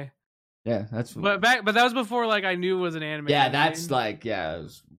anime. Yeah, that's But that was before like I knew it was an anime. yeah, you know what I that's mean? like I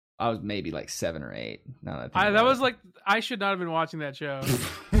was maybe like 7 or 8. Now that I think that about was it. like I should not have been watching that show.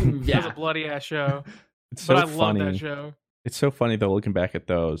 It was a yeah. bloody ass show. It's so But I funny. love that show. It's so funny though, looking back at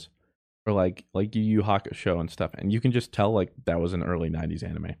those, or like Yu Yu Hakusho and stuff, and you can just tell like that was an early '90s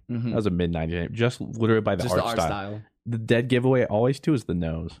anime. Mhm. That was a mid '90s anime, just literally by the Just art the art style. style. The dead giveaway always too is the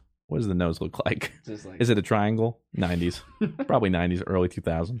nose. What does the nose look like? Just like Is it a triangle? '90s, probably '90s, early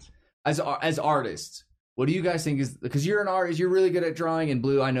 2000s. as artists, what do you guys think is because you're an artist, you're really good at drawing, and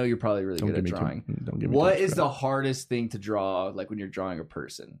Blue, I know you're probably really good at drawing. Don't give me What too much is the credit. hardest thing to draw, like when you're drawing a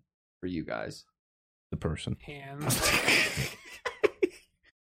person, for you guys? The person? Hands.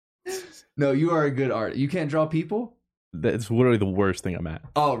 No, you are a good artist. You can't draw people? That's literally the worst thing I'm at.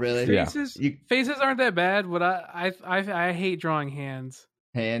 Oh, really? Yeah. Faces aren't that bad, but I hate drawing hands.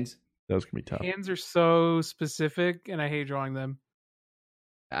 Hands? Those can be tough. Hands are so specific, and I hate drawing them.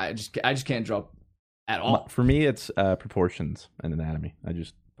 I just can't draw at all. For me, it's proportions and anatomy. I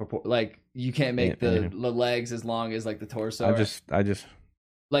just Like you can't make Yeah. the legs as long as like the torso. I just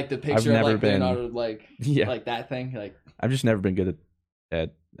like the picture of never like been- Leonardo, like yeah. like that thing. Like I've just never been good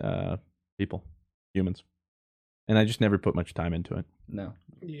at people, humans, and I just never put much time into it. no.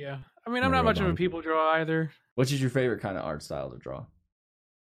 Yeah, I mean, I'm Never not much of a bothered. people draw either. Which is your favorite kind of art style to draw?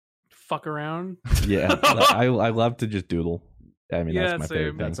 Fuck around. Yeah, I love to just doodle. I mean, Yeah, that's my same.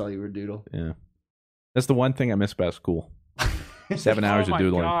 favorite thing. That's all you would doodle. Yeah, that's the one thing I miss about school. 7 hours Oh of my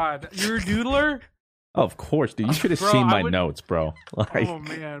doodling. god, you're a doodler? Oh, of course, dude. You should have Bro, seen I my would- notes, bro. Like, Oh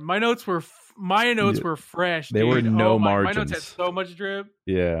man, my notes were were fresh. There were dude. no My notes margins. had so much drip.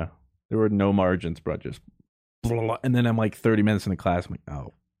 yeah, there were no margins, bro. Just blah, blah, blah. And then I'm like 30 minutes in the class. I'm like,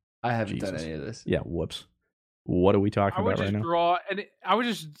 oh, I haven't done Jesus. any of this. yeah, whoops. What are we talking I would about right just now? draw, and I would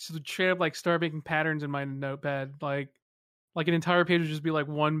just straight up like start making patterns in my notepad. Like an entire page would just be like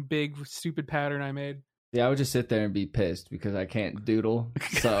one big stupid pattern I made. Yeah, I would just sit there and be pissed because I can't doodle.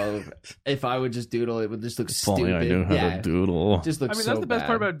 So if I would just doodle, it would just look If only stupid. I knew how yeah, to doodle. it just looks I mean, so that's the best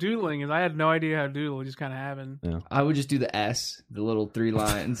part bad. about doodling is I had no idea how to doodle. It just kind of happened. I would just do the S, the little 3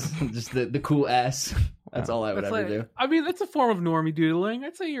 lines, just the cool S. That's all I would That's ever like, do. I mean, that's a form of normie doodling.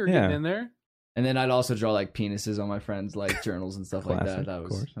 I'd say you're Yeah. getting in there. And then I'd also draw like penises on my friends' like journals and stuff like Classic, that. That of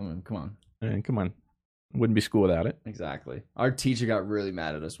was, course. I mean, come on. I mean, come on. Wouldn't be school without it. Exactly. Our teacher got really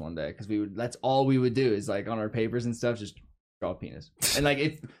mad at us one day because that's all we would do is like on our papers and stuff, just draw a penis. And like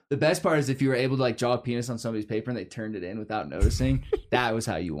if the best part is if you were able to like draw a penis on somebody's paper and they turned it in without noticing, that was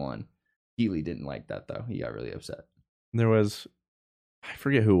how you won. Healy didn't like that though. He got really upset. There was, I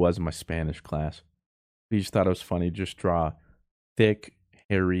forget who it was in my Spanish class. He just thought it was funny to just draw thick,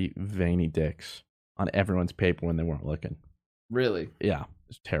 hairy, veiny dicks on everyone's paper when they weren't looking. Really? Yeah,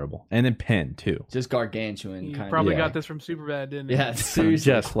 it's terrible. And then pen too. Just gargantuan You kind probably of. yeah. got this from Superbad, didn't you? Yeah, I'm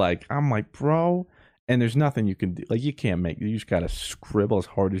seriously. just like, I'm like, bro. And there's nothing you can do. Like, you can't make. You just gotta scribble as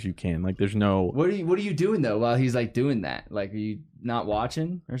hard as you can. Like, there's no. What are you doing though while he's like doing that? Like, are you not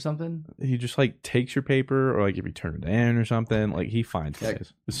watching or something? He just like takes your paper, or like if you turn it in or something. Like, he finds Yeah.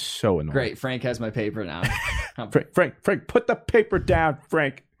 ways. It's so annoying. Great. Frank has my paper now. Frank, put the paper down,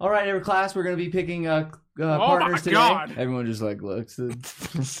 Frank. All right, every class, we're gonna be picking my partners today. God. Everyone just like looks.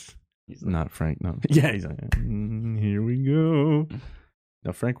 He's like, Not Frank. No. Yeah, he's like, here we go.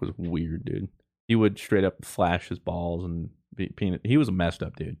 No, Frank was weird, dude. He would straight up flash his balls and be peanut. He was a messed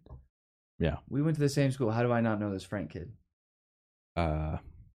up dude. Yeah. we went to the same school. How do I not know this Frank kid? I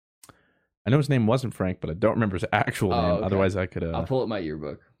know his name wasn't Frank, but I don't remember his actual Oh, name. okay. Otherwise, I could. I'll pull up my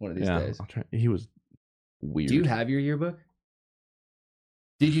yearbook one of these yeah, days. I'll try. He was weird. Do you have your yearbook?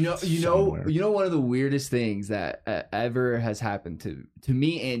 Did you know? Somewhere. You know one of the weirdest things that ever has happened to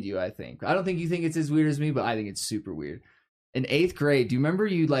me and you. I think. I don't think you think it's as weird as me, but I think it's super weird. In 8th grade, do you remember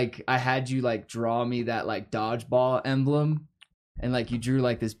you like I had you like draw me that like dodgeball emblem, and like you drew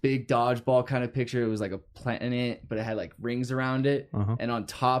like this big dodgeball kind of picture. It was like a planet, but it had like rings around it, Uh-huh. and on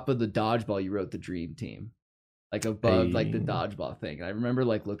top of the dodgeball, you wrote the dream team. Like above like the Hey. dodgeball thing. And I remember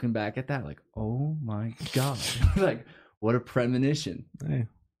like looking back at that, like, oh my god. Like what a premonition. Hey,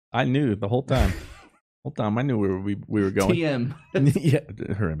 I knew the whole time. I knew we were going. TM.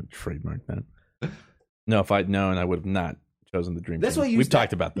 Yeah, her image trademark that. No, if I'd known, I would have not chosen the dream. That's team. what you We've said.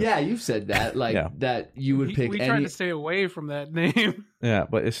 talked about this. Yeah, you've said that. Like Yeah. that you would pick We tried any to stay away from that name. Yeah,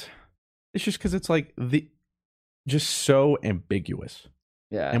 but it's just because it's like just so ambiguous.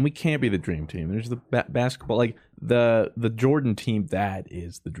 Yeah. And we can't be the dream team. There's the basketball, like the Jordan team. That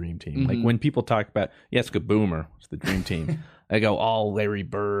is the dream team. Like when people talk about, yes, good Boomer, it's the dream team. They go, Larry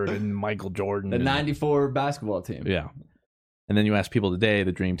Bird and Michael Jordan. The 94 basketball team. Yeah. And then you ask people today,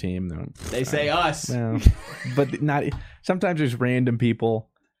 the dream team. They say us. No. But not. Sometimes there's random people.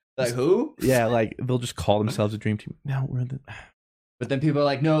 Like who? Yeah, like they'll just call themselves a dream team. No, we're the. But then people are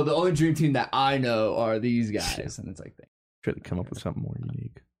like, no, the only dream team that I know are these guys. And it's like, try to come up with something more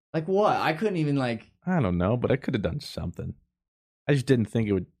unique. Like what? I couldn't even like. I don't know, but I could have done something. I just didn't think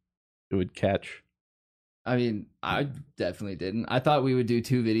it would catch. I mean, I definitely didn't. I thought we would do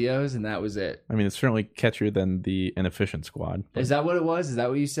 2 videos and that was it. I mean, it's certainly catchier than the Inefficient Squad. Is that what it was? Is that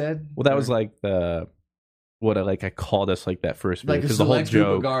what you said? Well, that was like I called us like that first video. Like a the whole select joke,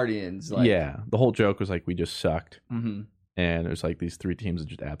 group of Guardians. Like, yeah, the whole joke was like we just sucked. Mm-hmm. And it was like these 3 teams of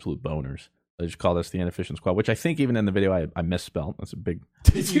just absolute boners. They just called us the Inefficient Squad, which I think even in the video I misspelled. That's a big,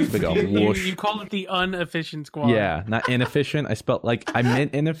 you called it the Unefficient Squad. Yeah, not inefficient. I spelled like I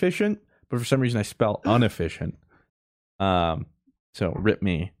meant inefficient, but for some reason I spelled inefficient. So rip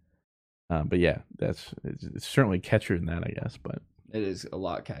me. But yeah, it's certainly catchier than that, I guess. But it is a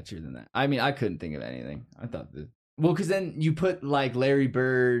lot catchier than that. I mean, I couldn't think of anything. I thought because then you put like Larry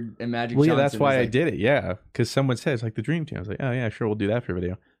Bird and Magic Johnson. Well, yeah, that's why I did it. Yeah, because someone said it's like the dream team. I was like, oh yeah, sure, we'll do that for a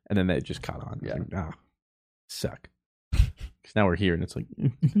video. And then they just caught on. Yeah. Like, suck. Because now we're here and it's like,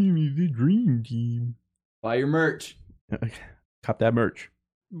 the dream team. Buy your merch. Cop that merch.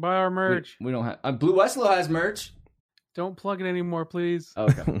 Buy our merch. We don't have... Blue Westlow has merch. Don't plug it anymore, please.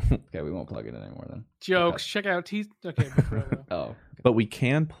 Okay. Okay, we won't plug it anymore then. Jokes. Okay. Check out Okay. Oh. Okay. But we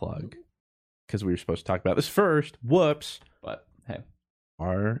can plug, because we were supposed to talk about this first. Whoops. But, hey.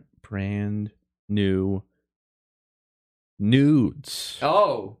 Our brand new nudes.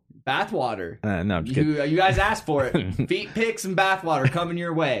 Oh, bathwater. No, I'm just kidding. You guys asked for it. Feet pics and bathwater coming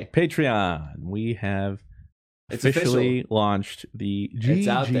your way. Patreon. We have officially launched the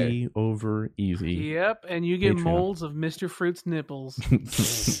GG over easy. Yep, and you get Patreon. molds of Mr. Fruit's nipples. The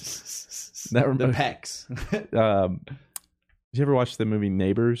pecs. Did you ever watch the movie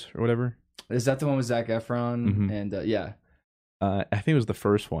Neighbors or whatever? Is that the one with Zac Efron? Mm-hmm. And yeah. I think it was the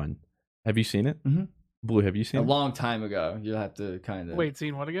first one. Have you seen it? Mm-hmm. Blue, have you seen it? A long time ago. You'll have to kind of... Wait,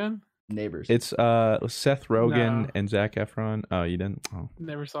 seen what again? Neighbors. It's Seth Rogen and Zac Efron. Oh, you didn't? Oh.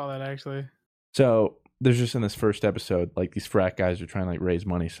 Never saw that, actually. So there's just in this first episode, like these frat guys are trying to like raise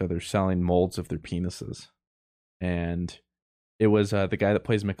money, so they're selling molds of their penises. And it was the guy that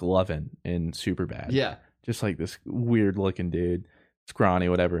plays McLovin in Superbad. Yeah. Just like this weird looking dude. Scrawny,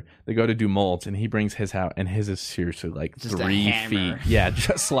 whatever. They go to do molds and he brings his out and his is seriously like just 3 feet. Yeah,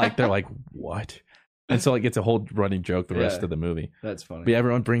 just like they're like, what? And so like it's a whole running joke the rest of the movie. That's funny. But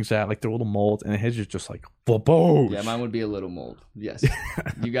everyone brings out like their little molds and his is just like, boom. Yeah, mine would be a little mold. Yes.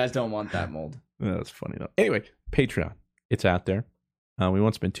 You guys don't want that mold. That's funny though. Anyway, Patreon. It's out there. We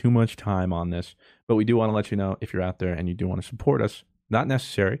won't spend too much time on this, but we do want to let you know if you're out there and you do want to support us. Not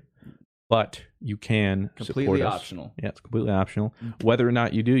necessary, but you can completely support us. Optional. Yeah, it's completely optional. Whether or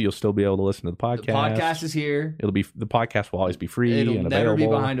not you do, you'll still be able to listen to the podcast. The podcast is here. The podcast will always be free and available. It'll never be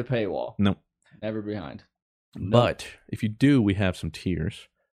behind a paywall. Nope. Never behind. Nope. But if you do, we have some tiers.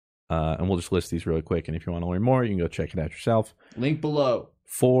 And we'll just list these really quick. And if you want to learn more, you can go check it out yourself. Link below.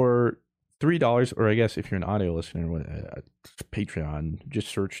 For $3, or I guess if you're an audio listener, Patreon, just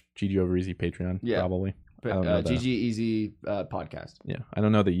search GG Over Easy Patreon, probably. GG Easy podcast. Yeah, I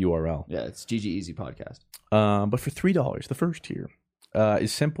don't know the URL. Yeah, it's GG Easy podcast. But for $3, the first tier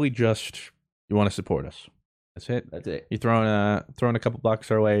is simply just you want to support us. That's it. That's it. You're throwing a couple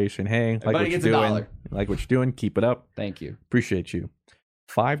bucks our way, saying, "Hey, like what you're doing, like what you're doing, keep it up." Thank you. Appreciate you.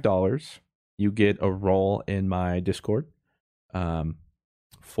 $5, you get a role in my Discord.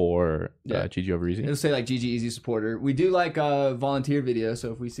 For GG Over Easy. It'll say like GG Easy supporter. We do like volunteer videos,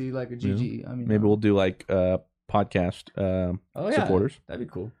 so if we see like a GG, I mean, maybe we'll do like podcast supporters. That'd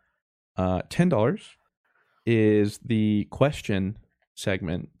be cool. $10 is the question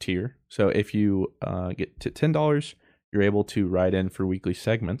segment tier. So if you get to $10, you're able to write in for weekly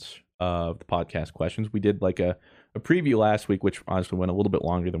segments of the podcast questions. We did like a preview last week, which honestly went a little bit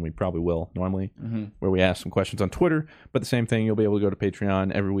longer than we probably will normally, where we asked some questions on Twitter. But the same thing, you'll be able to go to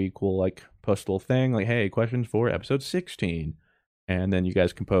Patreon every week. We'll like post a little thing like, "Hey, questions for episode 16," and then you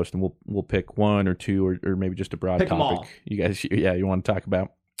guys can post, and we'll pick one or two, or maybe just a broad topic you guys, you want to talk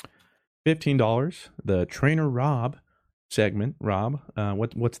about. $15, the Trainer Rob segment. Rob,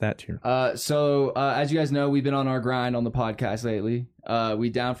 what's that tier? So as you guys know, we've been on our grind on the podcast lately. We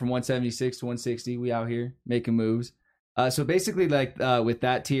down from 176 to 160. We out here making moves. So basically, like with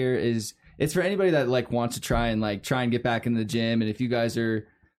that tier is it's for anybody that like wants to try and get back in the gym. And if you guys are,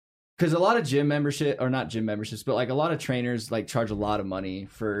 because a lot of gym membership, or not gym memberships, but like a lot of trainers like charge a lot of money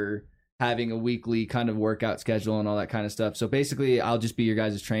for having a weekly kind of workout schedule and all that kind of stuff. So basically I'll just be your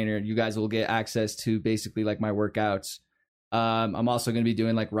guys' trainer. You guys will get access to basically like my workouts. I'm also going to be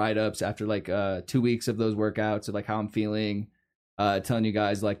doing like write-ups after like 2 weeks of those workouts of like how I'm feeling, telling you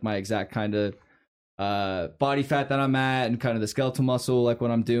guys like my exact kind of body fat that I'm at and kind of the skeletal muscle, like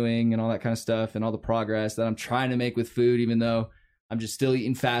what I'm doing and all that kind of stuff, and all the progress that I'm trying to make with food, even though I'm just still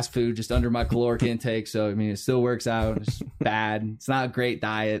eating fast food just under my caloric intake. So, I mean, it still works out. It's bad. It's not a great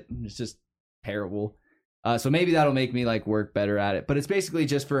diet. It's just terrible. So maybe that'll make me like work better at it. But it's basically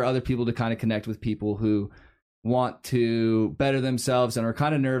just for other people to kind of connect with people who want to better themselves and are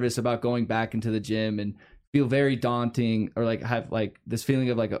kind of nervous about going back into the gym and feel very daunting, or like have like this feeling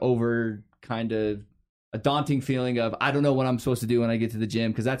of like a daunting feeling of, I don't know what I'm supposed to do when I get to the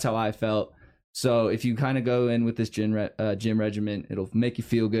gym, because that's how I felt. So if you kind of go in with this gym regimen, it'll make you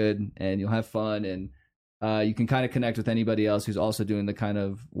feel good and you'll have fun, and you can kind of connect with anybody else who's also doing the kind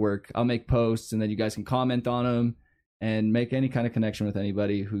of work. I'll make posts and then you guys can comment on them and make any kind of connection with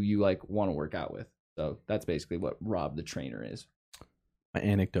anybody who you like want to work out with. So that's basically what Rob the Trainer is. My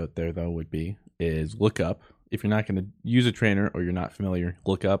anecdote there though is look up, if you're not going to use a trainer or you're not familiar,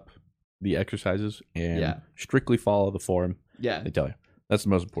 look up the exercises and strictly follow the form. Yeah. They tell you. That's the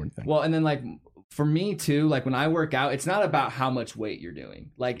most important thing. Well, and then like for me too, like when I work out, it's not about how much weight you're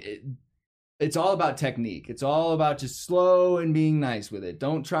doing. Like it's all about technique. It's all about just slow and being nice with it.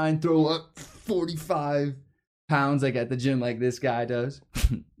 Don't try and throw up 45 pounds like at the gym like this guy does.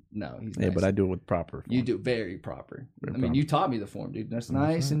 No, he's nice. Yeah, but I do it with proper form. You do very proper. I mean, you taught me the form, dude. That's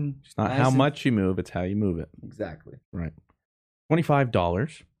nice and it's not how much you move, it's how you move it. Exactly. Right.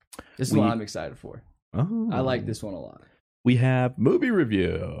 $25. This is what I'm excited for. Oh. I like this one a lot. We have movie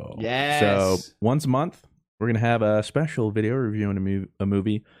review. Yes. So once a month, we're going to have a special video reviewing a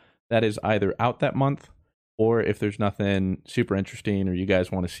movie that is either out that month, or if there's nothing super interesting or you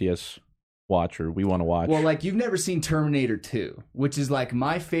guys want to see us watch or we want to watch. Well, like you've never seen Terminator 2, which is like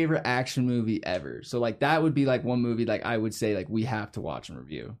my favorite action movie ever. So like that would be like one movie like I would say like we have to watch and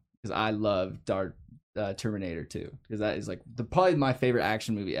review, because I love Terminator 2, because that is like probably my favorite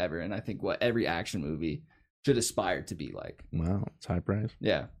action movie ever, and I think what every action movie should aspire to be like. Wow, it's high praise.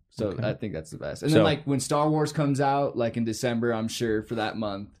 Yeah, so okay. I think that's the best. And then like when Star Wars comes out, like in December, I'm sure for that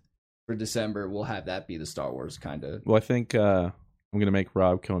month, for December, we'll have that be the Star Wars kind of. Well, I think I'm going to make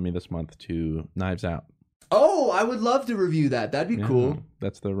Rob kill me this month to Knives Out. Oh, I would love to review that. That'd be cool.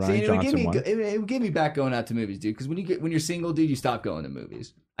 That's the Ryan Johnson one. It would get me back going out to movies, dude, because when you're single, dude, you stop going to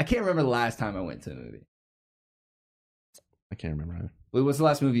movies. I can't remember the last time I went to a movie. I can't remember either. Wait, what's the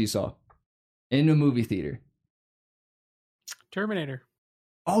last movie you saw in a movie theater? Terminator.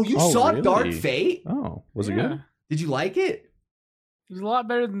 Oh, you saw really? Dark Fate? Oh, was it good? Did you like it? It was a lot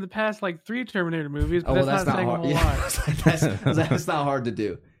better than the past like 3 Terminator movies, but that's not saying hard. A whole lot. That's not hard to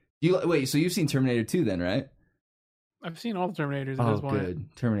do. Wait, so you've seen Terminator 2 then, right? I've seen all the Terminators at this point.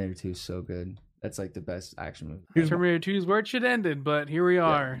 Good. Terminator 2 is so good. That's like the best action movie. Terminator 2 is where it should have ended, but here we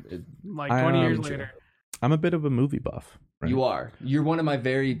are, 20 years later. I'm a bit of a movie buff. Right? You are. You're one of my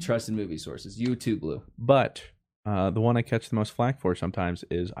very trusted movie sources. You too, Blue. But the one I catch the most flack for sometimes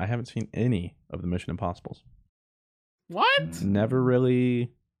is I haven't seen any of the Mission Impossibles. What? Never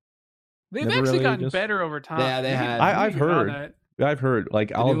really. They've actually gotten better over time. Yeah, they have. I've heard.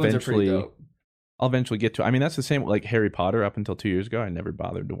 Like I'll eventually get to. I mean, that's the same like Harry Potter. Up until 2 years ago, I never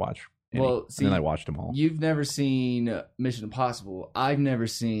bothered to watch any. Well, see, and then I watched them all. You've never seen Mission Impossible. I've never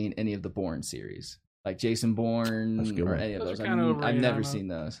seen any of the Bourne series, like Jason Bourne or any of those. I've never seen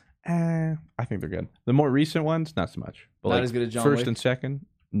those. I think they're good. The more recent ones, not so much. But not as good as John Wick. First and second,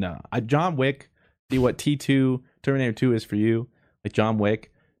 no. John Wick. See what T2 Terminator 2 is for you. Like John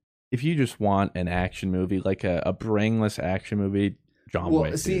Wick. If you just want an action movie, like a brainless action movie, John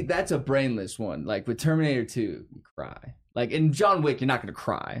Wick. See, dude. that's a brainless one. Like with Terminator 2, you cry. Like in John Wick, you're not going to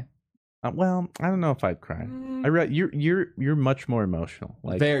cry. Well, I don't know if I'd cry. You're much more emotional.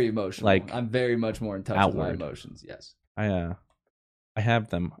 Like very emotional. Like I'm very much more in touch with my emotions. Yes. I have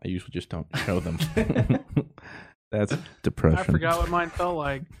them. I usually just don't show them. That's depression. I forgot what mine felt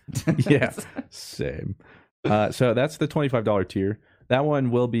like. Yeah, same. So that's the $25 tier. That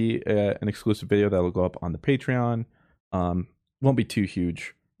one will be an exclusive video that will go up on the Patreon. Won't be too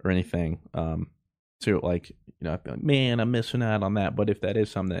huge or anything. So like, I'd be like, man, I'm missing out on that. But if that is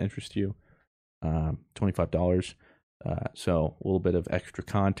something that interests you, $25. So a little bit of extra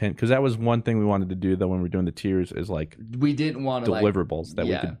content, because that was one thing we wanted to do though when we were doing the tiers is like we didn't want to deliverables that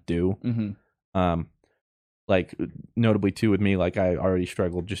we could do. Mm-hmm. like notably too with me, like I already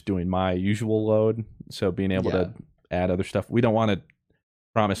struggled just doing my usual load. So being able to add other stuff, we don't want to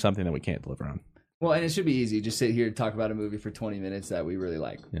promise something that we can't deliver on. Well, and it should be easy. Just sit here and talk about a movie for 20 minutes that we really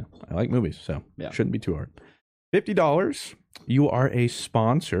like. Yeah, I like movies, so it shouldn't be too hard. $50. You are a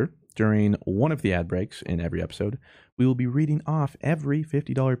sponsor. During one of the ad breaks in every episode, we will be reading off every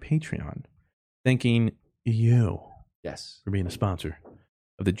 $50 Patreon, thanking you for being a sponsor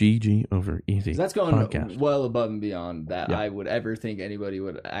of the GG Over Easy That's going podcast. Well above and beyond that I would ever think anybody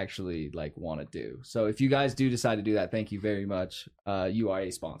would actually like want to do. So if you guys do decide to do that, thank you very much. You are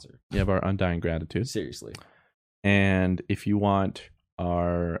a sponsor. You have our undying gratitude. Seriously. And if you want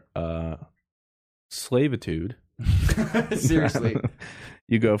our slavitude, seriously,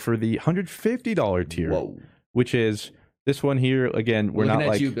 you go for the $150 tier, which is this one here. Again, we're not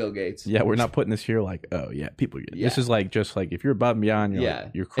like you, Bill Gates. Yeah, we're not putting this here like, oh yeah, people. This is like just like if you're above and beyond, you're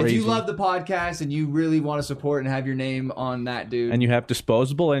like, you're crazy. If you love the podcast and you really want to support and have your name on that, dude, and you have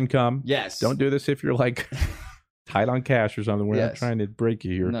disposable income, yes, don't do this if you're like tight on cash or something. We're not trying to break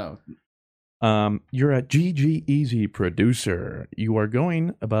you here. No. You're a GG Easy producer. You are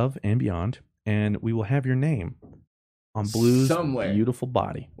going above and beyond, and we will have your name on Blue's beautiful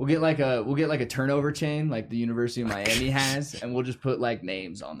body. We'll get like a turnover chain like the University of Miami has, and we'll just put like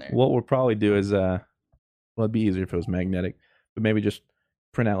names on there. What we'll probably do is it'd be easier if it was magnetic, but maybe just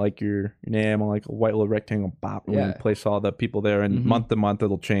print out like your name on like a white little rectangle pop, and we place all the people there, and month to month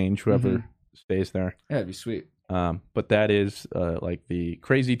it'll change whoever stays there. Yeah, it'd be sweet. But that is like the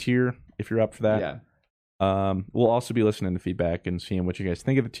crazy tier if you're up for that. Yeah. We'll also be listening to feedback and seeing what you guys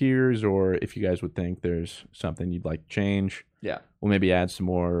think of the tiers, or if you guys would think there's something you'd like to change. Yeah. We'll maybe add some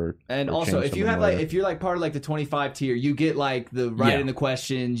more. And also, if you have later. Like, if you're like part of like the 25 tier, you get like the in the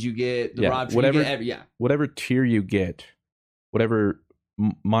questions, you get the Rob, whatever, you get whatever tier you get, whatever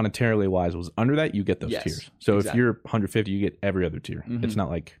monetarily wise was under that, you get those tiers. So if you're 150, you get every other tier. It's not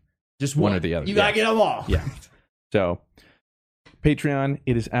like just one or the other. You gotta get them all. Yeah. So Patreon,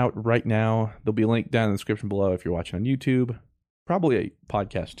 it is out right now. There'll be a link down in the description below if you're watching on YouTube. Probably a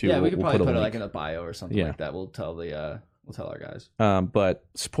podcast too. Yeah, we could probably put it like in a bio or something like that. We'll tell our guys. But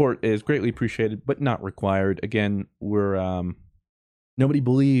support is greatly appreciated, but not required. Again, we're nobody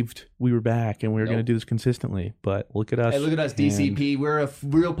believed we were back and we were going to do this consistently. But look at us. Hey, look at us, DCP. We're a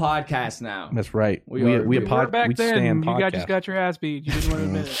real podcast now. That's right. We were back then. You guys just got your ass beat. You didn't want to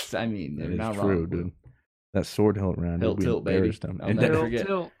admit it. I mean, that is not true, wrong, dude. That sword hilt round. Hilt tilt, baby. I'll never forget.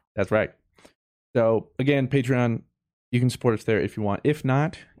 That's right. So again, Patreon, you can support us there if you want. If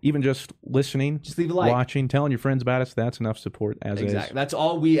not, even just listening, just leave a like, watching, telling your friends about us. That's enough support as is. That's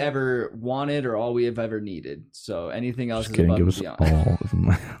all we ever wanted or all we have ever needed. So anything else just is kidding. above Give and us beyond.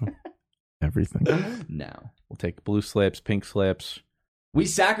 all of everything. No. We'll take blue slips, pink slips. We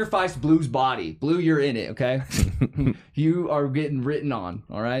sacrificed Blue's body. Blue, you're in it, okay? You are getting written on,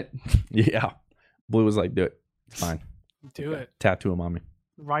 all right? Yeah. Blue was like, do it. It's fine. Do it. Tattoo him on me.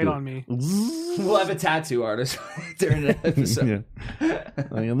 Right on me. We'll have a tattoo artist during the episode.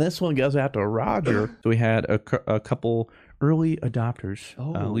 And this one goes out to Roger. So we had a couple early adopters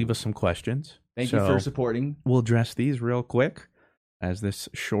leave us some questions. Thank you for supporting. We'll address these real quick as this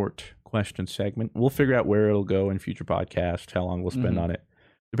short question segment. We'll figure out where it'll go in future podcasts, how long we'll spend on it.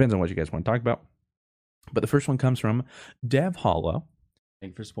 Depends on what you guys want to talk about. But the first one comes from Dev Hollow.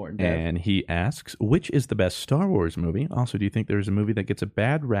 Thank you for supporting Dev. And he asks, which is the best Star Wars movie? Also, do you think there's a movie that gets a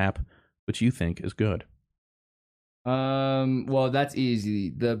bad rap, but you think is good? Well, that's easy.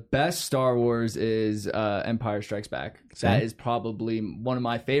 The best Star Wars is Empire Strikes Back. Same. That is probably one of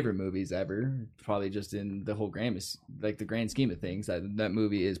my favorite movies ever. Probably just in the whole grand scheme of things. That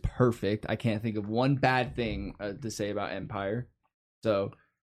movie is perfect. I can't think of one bad thing to say about Empire. So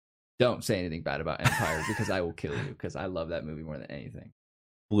don't say anything bad about Empire because I will kill you because I love that movie more than anything.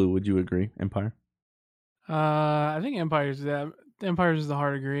 Blue, would you agree? Empire? I think Empire's the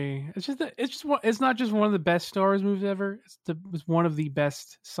hard agree. It's not just one of the best Star Wars movies ever. It's one of the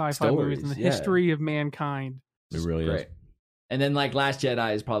best sci-fi movies in the history of mankind. It really is. And then like Last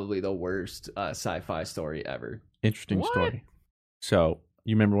Jedi is probably the worst sci-fi story ever. Interesting story. So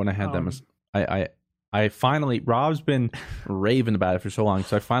you remember when I had that? I finally, Rob's been raving about it for so long,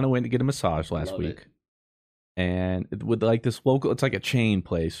 so I finally went to get a massage last week. And with like this local, it's like a chain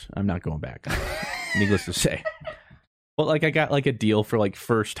place. I'm not going back, needless to say. But like I got like a deal for like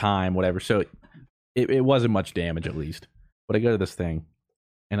first time, whatever. So it wasn't much damage at least. But I go to this thing,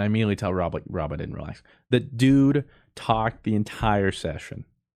 and I immediately tell Rob, like, Rob, I didn't relax. The dude talked the entire session.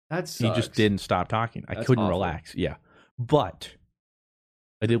 He just didn't stop talking. I couldn't relax. Yeah. But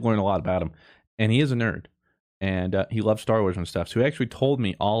I did learn a lot about him. And he is a nerd. and he loves Star Wars and stuff. So he actually told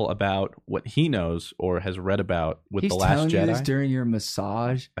me all about what he knows or has read about with The Last Jedi. He's telling you this during your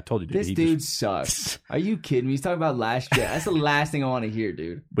massage? I told you, dude. This dude sucks. Are you kidding me? He's talking about Last Jedi. That's the last thing I want to hear,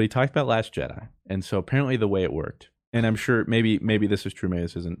 dude. But he talked about Last Jedi, and so apparently the way it worked, and I'm sure maybe this is true, maybe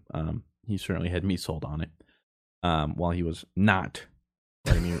this isn't. He certainly had me sold on it while he was not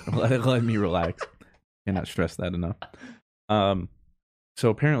letting me relax. Cannot stress that enough. So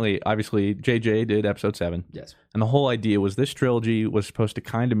apparently, obviously, JJ did episode 7. Yes. And the whole idea was this trilogy was supposed to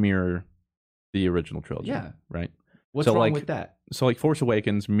kind of mirror the original trilogy. Yeah. Right? What's wrong with that? So like Force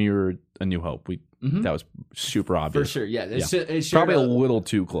Awakens mirrored A New Hope. That was super obvious. For sure, yeah. It's probably a little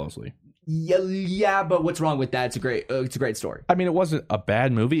too closely. Yeah, but what's wrong with that? It's a great story. I mean, it wasn't a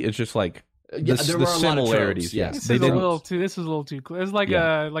bad movie. It's just like the similarities. Yes. This was a little too close. It was like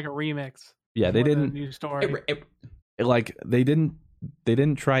a remix. Yeah, they didn't. New story. They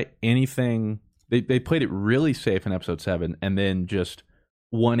didn't try anything. They played it really safe in episode 7, and then just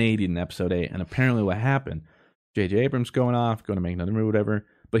 180 in episode 8. And apparently, what happened? J.J. Abrams going to make another movie, whatever.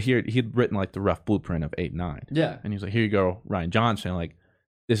 But here he'd written like the rough blueprint of 8 and 9. Yeah, and he was like, "Here you go, Rian Johnson. Like,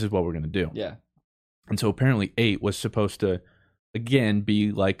 this is what we're gonna do." Yeah. And so apparently 8 was supposed to again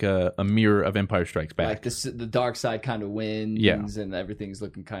be like a mirror of Empire Strikes Back. Like the dark side kind of wins, and everything's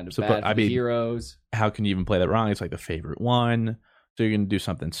looking kind of bad for the heroes. How can you even play that wrong? It's like the favorite one. So you're going to do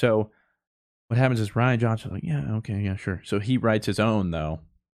something. So what happens is Rian Johnson's like, yeah, okay, yeah, sure. So he writes his own, though.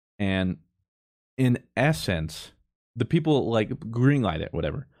 And in essence, the people like greenlight it,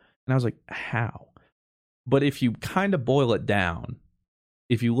 whatever. And I was like, how? But if you kind of boil it down,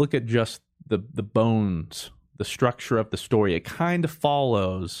 if you look at just the bones, the structure of the story, it kind of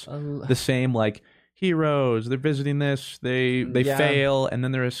follows the same, like, heroes, they're visiting this, they fail, and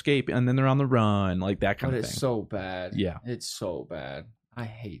then they're escaping, and then they're on the run, like that kind of thing. It's so bad. Yeah. It's so bad. I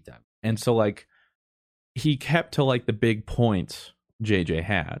hate that. And so, like, he kept to, like, the big points JJ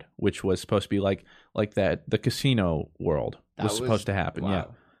had, which was supposed to be, like that, the casino world was supposed to happen, wow. yeah.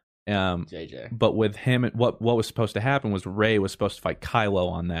 JJ. But with him, what was supposed to happen was Rey was supposed to fight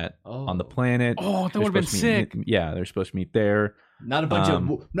Kylo on the planet. Oh, that would have been sick. They're supposed to meet there. Not a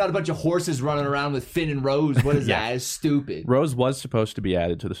bunch of horses running around with Finn and Rose. What is that? It's stupid. Rose was supposed to be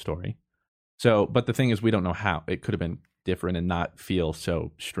added to the story. So, but the thing is, we don't know how. It could have been different and not feel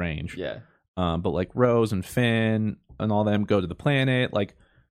so strange. Yeah. But like Rose and Finn and all them go to the planet. Like,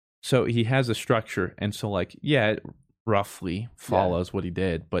 so he has a structure, and so like, yeah, it roughly follows what he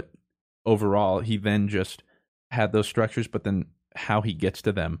did, but overall, he then just had those structures. But then how he gets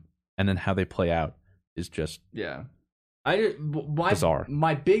to them and then how they play out is just bizarre.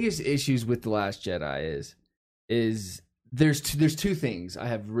 My biggest issues with The Last Jedi is there's two things I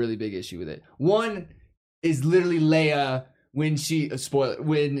have really big issue with it. One is literally Leia when she's in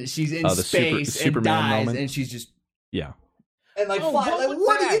space and dies, moment. And she's just and like,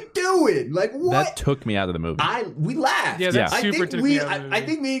 what are you doing? Like, what? That took me out of the movie. We laughed. Yeah, that super took me out of the movie. I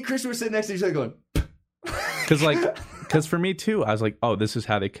think me and Christian were sitting next to each other going, because for me too, I was like, oh, this is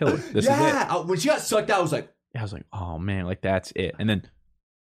how they kill her. This is it. When she got sucked out, I was like, oh man, like that's it. And then,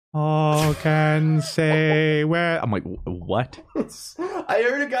 oh, can say where? I'm like, what? I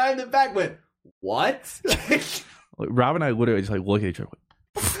heard a guy in the back went, what? Rob and I literally just like look at each other.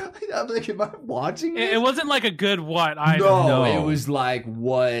 I'm like, am I watching this? It wasn't like a good what. No, it was like,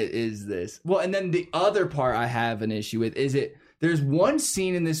 what is this? Well, and then the other part I have an issue with is there's one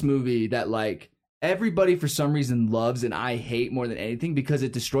scene in this movie that like everybody for some reason loves and I hate more than anything because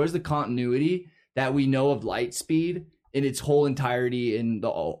it destroys the continuity that we know of Lightspeed in its whole entirety in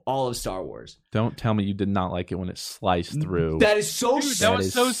all of Star Wars. Don't tell me you did not like it when it sliced through. That is so Dude, that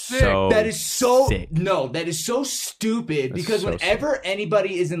was so sick. That is so sick. No, that is so stupid because whenever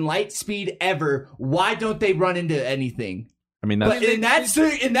anybody is in Lightspeed ever, why don't they run into anything? I mean, but in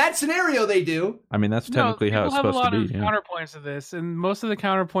that scenario, they do. I mean, that's technically how it's supposed to be. People have a lot of counterpoints to this, and most of the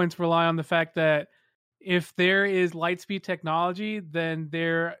counterpoints rely on the fact that if there is Lightspeed technology, then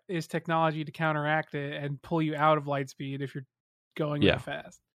there is technology to counteract it and pull you out of Lightspeed if you're going really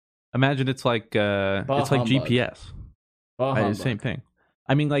fast. Imagine it's like GPS. Same thing.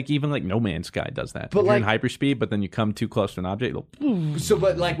 I mean, like even like No Man's Sky does that. But you're in hyperspeed, but then you come too close to an object.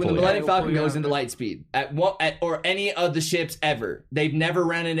 But like when the Millennium Falcon goes into Lightspeed or any of the ships ever, they've never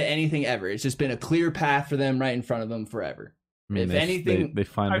run into anything ever. It's just been a clear path for them right in front of them forever. I mean, they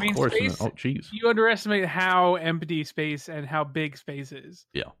find the course. Space, oh, geez. You underestimate how empty space and how big space is.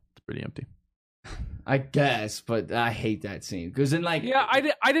 Yeah, it's pretty empty. I guess, but I hate that scene because then, like, yeah,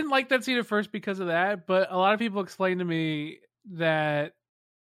 I didn't like that scene at first because of that, but a lot of people explained to me that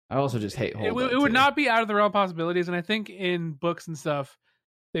I also just hate it would not be out of the realm of possibilities, and I think in books and stuff,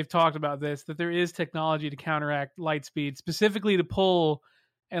 they've talked about this, that there is technology to counteract light speed, specifically to pull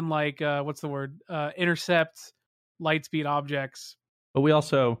and intercept light speed objects. But we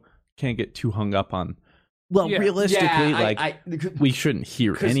also can't get too hung up on. Well, realistically, we shouldn't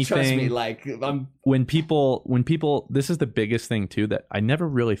hear anything. Trust me, when people, this is the biggest thing too that I never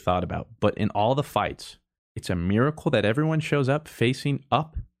really thought about. But in all the fights, it's a miracle that everyone shows up facing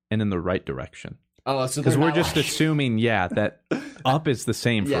up and in the right direction. Oh, so because we're just assuming, that up is the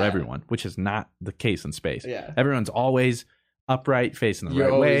same for everyone, which is not the case in space. Yeah, everyone's always upright, facing the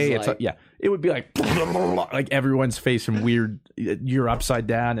right way. It's it would be like everyone's facing weird. You're upside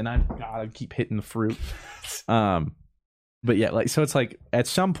down, and I keep hitting the fruit. But so it's like at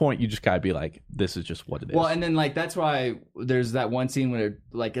some point you just gotta be like, this is just what it is. Well, and then that's why there's that one scene when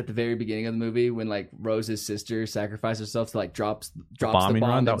at the very beginning of the movie when Rose's sister sacrificed herself to drops the bomb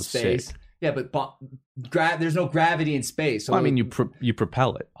run, in space. Sick. Yeah, but there's no gravity in space. So you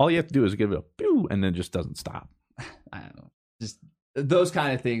propel it. All you have to do is give it a pew, and then it just doesn't stop. I don't know. Just those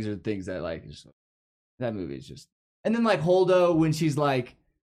kind of things are things that that movie is just. And then Holdo when she's like,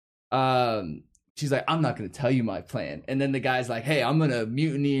 I'm not going to tell you my plan. And then the guy's like, hey, I'm going to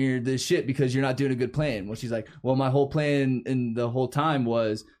mutineer this shit because you're not doing a good plan. Well, she's like, well, my whole plan in the whole time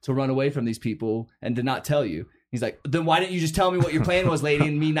was to run away from these people and to not tell you. He's like, then why didn't you just tell me what your plan was, lady,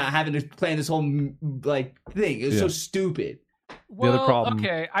 and me not having to plan this whole thing? It was so stupid. Well, the other problem.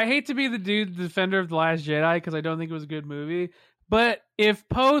 Okay, I hate to be the defender of The Last Jedi because I don't think it was a good movie. But if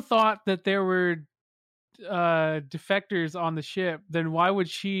Poe thought that there were defectors on the ship, then why would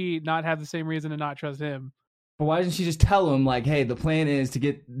she not have the same reason to not trust him? But why doesn't she just tell him hey, the plan is to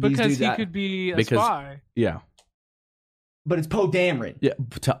get these because dudes he could be a spy. Yeah, but it's Poe Dameron. Yeah,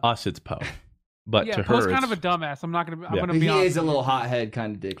 to us it's Poe. But to Poe's her, kind of a dumbass. I'm not gonna. I'm gonna be. He honest. Is a little hothead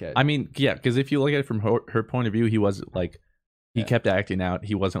kind of dickhead. I mean, because if you look at it from her point of view, he was he kept acting out.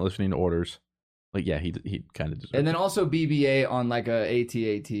 He wasn't listening to orders. He kind of deserved. And then also BB-8 on a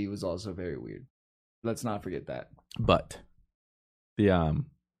AT-AT was also very weird. Let's not forget that. But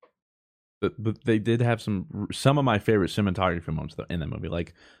they did have some of my favorite cinematography moments in that movie,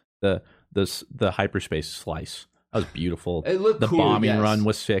 like the hyperspace slice. That was beautiful. It looked cool. The bombing run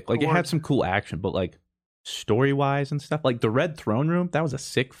was sick. It had some cool action, but story wise and stuff, the Red Throne Room, that was a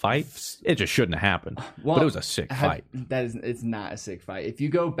sick fight. It just shouldn't have happened. Well, but it was a sick fight. It's not a sick fight. If you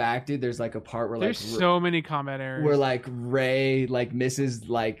go back, dude, there's a part where there's so many combat errors where Rey misses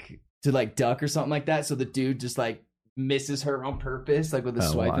to duck or something like that. So the dude just misses her on purpose, with a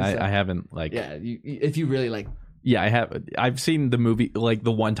swipe. And stuff. I haven't if you really Yeah, I have. I've seen the movie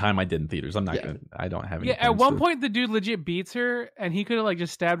the one time I did in theaters. I'm not gonna. I don't have any. Yeah, at one point the dude legit beats her, and he could have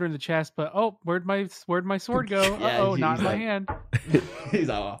just stabbed her in the chest. But where'd my sword go? Not in my hand. He's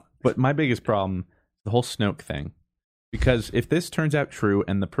all. But my biggest problem, the whole Snoke thing, because if this turns out true,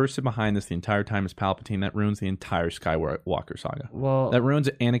 and the person behind this the entire time is Palpatine, that ruins the entire Skywalker saga. Well, that ruins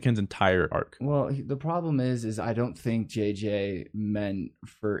Anakin's entire arc. Well, the problem is I don't think JJ meant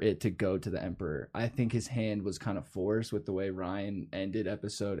for it to go to the Emperor. I think his hand was kind of forced with the way Ryan ended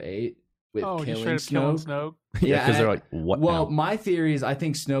Episode 8 with killing Snoke. Yeah, because they're like, what? Well, now? My theory is I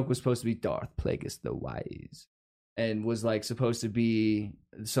think Snoke was supposed to be Darth Plagueis the Wise, and was supposed to be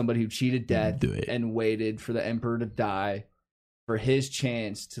somebody who cheated death and waited for the Emperor to die for his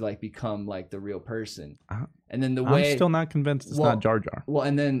chance to become the real person. And then I'm still not convinced it's not Jar Jar. Well,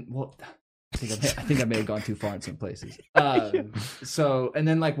 and then I think I may have gone too far in some places. So and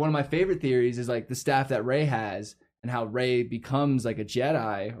then one of my favorite theories is the staff that Rey has and how Rey becomes a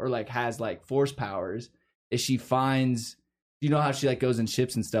Jedi or has Force powers is she finds, you know how she goes in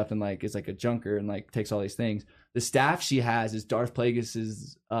ships and stuff and is a junker and takes all these things. The staff she has is Darth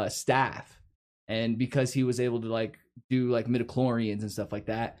Plagueis' staff, and because he was able to do midichlorians and stuff like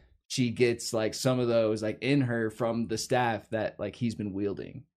that, she gets some of those in her from the staff that he's been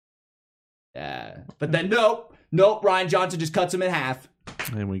wielding. Yeah, but then nope, Rian Johnson just cuts him in half.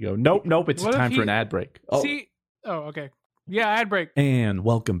 And we go, nope. It's time for an ad break. Okay, yeah, ad break. And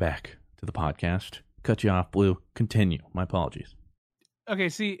welcome back to the podcast. Cut you off, Blue. Continue. My apologies. Okay,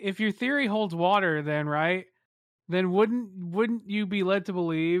 see, if your theory holds water, then right. Then wouldn't you be led to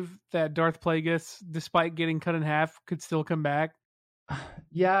believe that Darth Plagueis, despite getting cut in half, could still come back?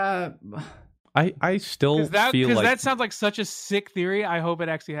 Yeah. I still feel because that sounds like such a sick theory. I hope it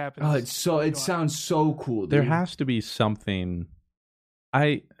actually happens. Oh, it sounds so cool, dude. There has to be something.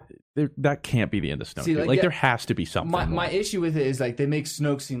 That can't be the end of Snoke. There has to be something. My issue with it is they make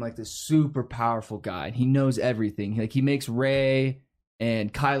Snoke seem like this super powerful guy, and he knows everything. He makes Rey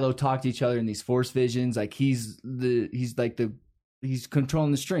and Kylo talk to each other in these Force visions. He's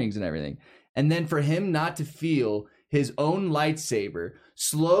controlling the strings and everything. And then for him not to feel his own lightsaber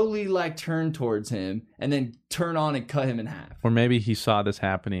slowly like turn towards him and then turn on and cut him in half. Or maybe he saw this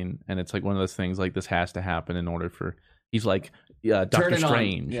happening and it's like one of those things like this has to happen in order for he's like Doctor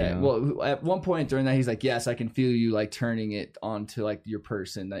Strange. Yeah. You know? Well, at one point during that, he's like, yes, I can feel you like turning it onto like your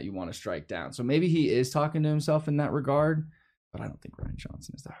person that you want to strike down. So maybe he is talking to himself in that regard, but I don't think Rian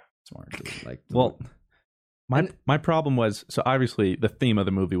Johnson is that smart. Like, well, my problem was, so obviously the theme of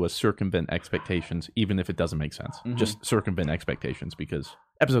the movie was circumvent expectations, even if it doesn't make sense. Mm-hmm. Just circumvent expectations because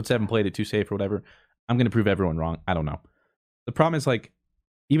episode 7 played it too safe or whatever. I'm going to prove everyone wrong. I don't know. The problem is like,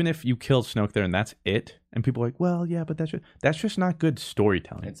 even if you kill Snoke there and that's it, and people are like, well, yeah, but that's just not good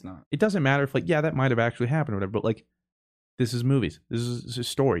storytelling. It's not. It doesn't matter if like, yeah, that might have actually happened or whatever, but like, this is movies. This is a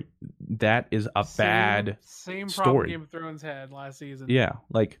story. That is a bad same story. Problem Game of Thrones had last season. Yeah,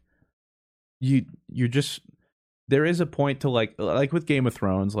 like you're just there is a point to like with Game of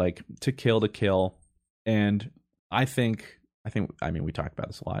Thrones, like to kill, and I mean we talked about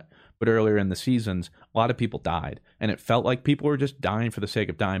this a lot, but earlier in the seasons, a lot of people died, and it felt like people were just dying for the sake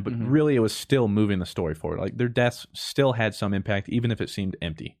of dying, but really it was still moving the story forward. Like their deaths still had some impact, even if it seemed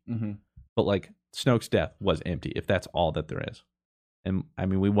empty. Mm-hmm. But like Snoke's death was empty, if that's all that there is. And I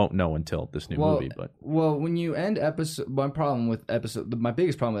mean, we won't know until this new movie. But when you end episode, my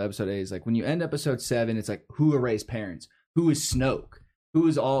biggest problem with episode 8 is like when you end episode 7, it's like who erased parents, who is Snoke, who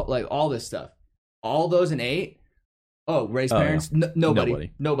is all this stuff, all those in 8. Oh, raised parents, yeah.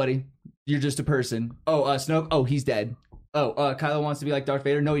 Nobody. You're just a person. Oh, Snoke. Oh, he's dead. Oh, Kylo wants to be like Darth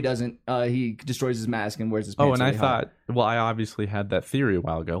Vader. No, he doesn't. He destroys his mask and wears his pants. Oh, and I thought, I obviously had that theory a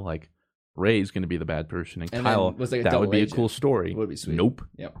while ago, like. Rey's going to be the bad person, and Kyle, was like that would be a cool story. It would be sweet. Nope.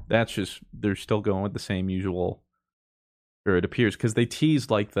 Yep. That's just, they're still going with the same usual, or it appears, because they teased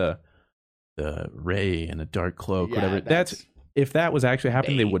like the Rey and a dark cloak, whatever. That's if that was actually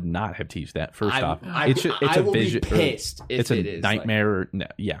happening, they would not have teased that. First off, it's a vision. Be pissed if it's a nightmare.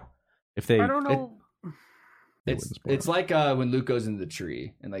 Like, yeah. If they, I don't know. It's like when Luke goes into the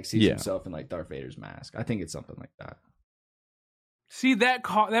tree and like sees himself in like Darth Vader's mask. I think it's something like that. See,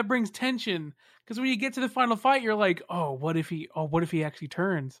 that brings tension, because when you get to the final fight, you're like, what if he actually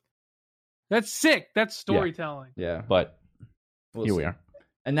turns? That's sick. That's storytelling. Yeah. But here we are.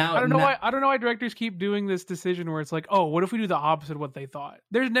 And now I don't know why directors keep doing this decision where it's like, what if we do the opposite of what they thought?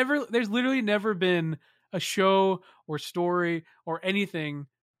 There's literally never been a show or story or anything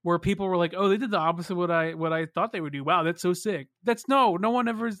where people were like, they did the opposite of what I thought they would do. Wow, that's so sick. No one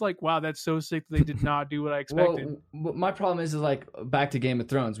ever is like, wow, that's so sick that they did not do what I expected. Well, my problem is like back to Game of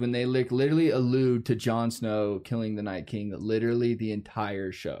Thrones, when they like literally allude to Jon Snow killing the Night King literally the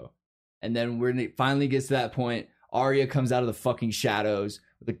entire show. And then when it finally gets to that point, Arya comes out of the fucking shadows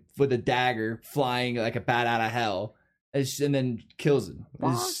with a dagger flying like a bat out of hell. And then kills him.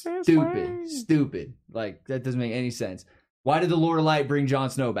 It's stupid. Like, that doesn't make any sense. Why did the Lord of Light bring Jon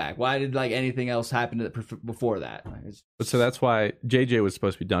Snow back? Why did like anything else happen before that? So that's why JJ was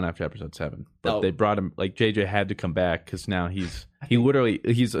supposed to be done after episode 7, but they brought him. Like JJ had to come back because now he's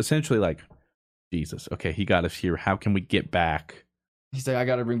essentially like, Jesus. Okay, he got us here. How can we get back? He's like, I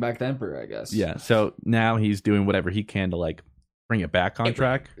got to bring back the Emperor, I guess. Yeah. So now he's doing whatever he can to like bring it back on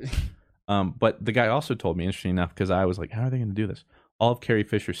track. But the guy also told me, interesting enough, because I was like, how are they going to do this? All of Carrie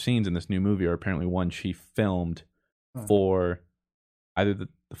Fisher's scenes in this new movie are apparently ones she filmed for either the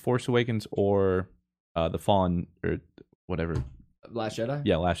Force Awakens or the Fallen or whatever. Last Jedi?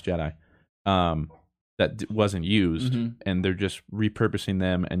 Yeah, Last Jedi. That wasn't used, and they're just repurposing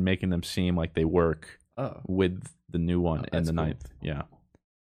them and making them seem like they work with the new one in the 9th. Yeah.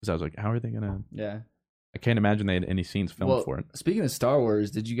 Because I was like, how are they going to... Yeah. I can't imagine they had any scenes filmed for it. Speaking of Star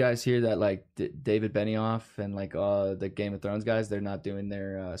Wars, did you guys hear that like David Benioff and like the Game of Thrones guys, they're not doing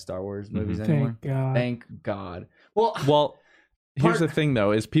their Star Wars movies anymore? Thank God. Well, here's the thing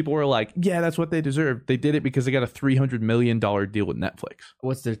though, is people were like, yeah, that's what they deserve. They did it because they got a $300 million deal with Netflix.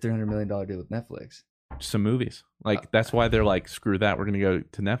 What's their $300 million deal with Netflix? Some movies. Like that's why they're like, screw that. We're going to go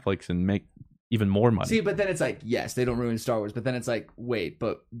to Netflix and make even more money. See, but then it's like, yes, they don't ruin Star Wars, but then it's like, wait,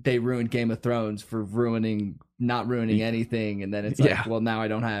 but they ruined Game of Thrones for not ruining anything, and then it's like, well, now I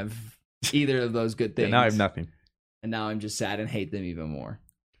don't have either of those good things. Yeah, now I have nothing. And now I'm just sad and hate them even more.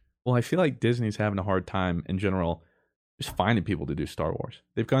 Well, I feel like Disney's having a hard time in general just finding people to do Star Wars.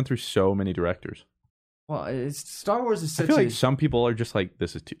 They've gone through so many directors. Well, Star Wars is such I feel like some people are just like,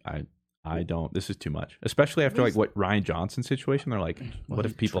 this is too... this is too much. Especially after like what Rian Johnson situation. They're like, what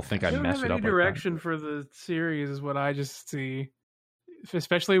if people think I messed it up? Any direction for the series is what I just see.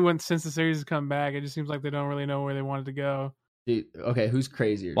 Especially since the series has come back, it just seems like they don't really know where they wanted to go. Dude, okay, who's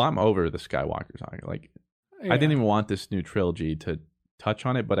crazier? Well, I'm over the Skywalker saga. Like, I didn't even want this new trilogy to touch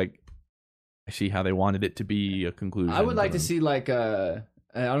on it, but I see how they wanted it to be a conclusion. I would like to see like I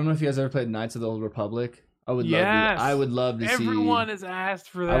don't know if you guys ever played Knights of the Old Republic. I would love to see. Everyone has asked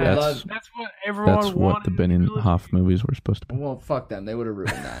for that. That's what everyone wanted. That's what the Benioff movies were supposed to be. Well, fuck them. They would have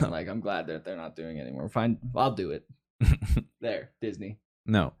ruined that. Like, I'm glad that they're not doing it anymore. Fine, I'll do it. There, Disney.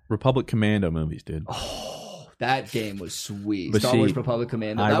 No, Republic Commando movies, dude. Oh, that game was sweet. But Star Wars Republic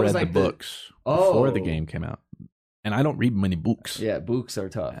Commando. That I was read like the books before the game came out. And I don't read many books. Yeah, books are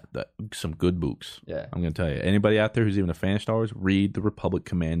tough. Some good books. Yeah. I'm going to tell you. Anybody out there who's even a fan of Star Wars, read the Republic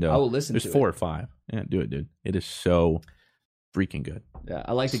Commando. I will listen to it. There's 4 or 5. Yeah, do it, dude. It is so freaking good. Yeah,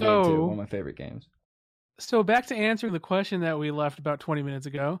 I like the game too. One of my favorite games. So back to answering the question that we left about 20 minutes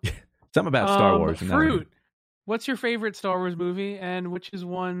ago. Something about Star Wars. Fruit. What's your favorite Star Wars movie, and which is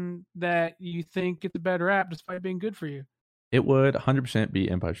one that you think gets a bad rap despite being good for you? It would 100% be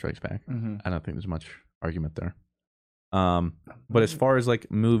Empire Strikes Back. Mm-hmm. I don't think there's much argument there. But as far as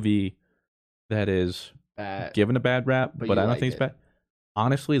like movie that is given a bad rap, but I don't think it's bad,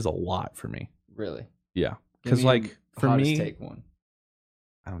 honestly, is a lot for me. Really? Yeah. Because like for me, take one.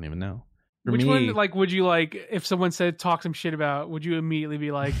 I don't even know. Which one, like, would you like, if someone said talk some shit about, would you immediately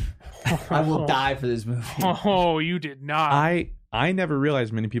be like, I will die for this movie? Oh, you did not. I never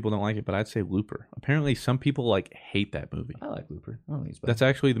realized many people don't like it, but I'd say Looper. Apparently, some people like hate that movie. I like Looper. I don't think it's bad. That's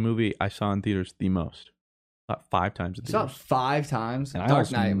actually the movie I saw in theaters the most. About 5 times in theaters. Saw it 5 times. And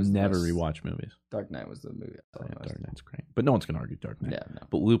Dark Knight was never rewatch movies. Dark Knight was the movie. Dark Knight's great, but no one's gonna argue Dark Knight. Yeah, no.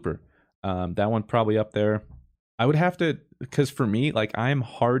 But Looper, that one probably up there. I would have to, because for me, like, I am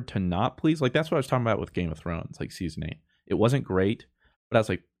hard to not please. Like, that's what I was talking about with Game of Thrones, like season 8. It wasn't great, but I was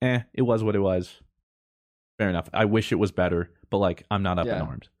like, it was what it was. Fair enough. I wish it was better, but like, I'm not up in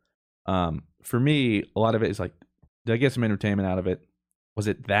arms. For me, a lot of it is like, did I get some entertainment out of it? Was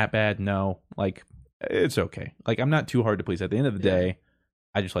it that bad? No. Like, it's okay. Like, I'm not too hard to please. At the end of the day,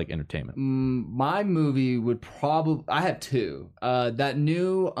 I just like entertainment. My movie would probably, I have 2. That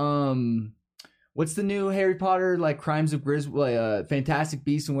new, what's the new Harry Potter, like, Crimes of Griswold, Fantastic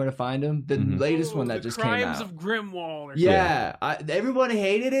Beasts and Where to Find Them? The latest one that just came out. Crimes of Grimwald. Everyone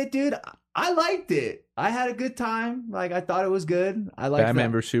hated it, dude. I liked it. I had a good time. Like, I thought it was good. I liked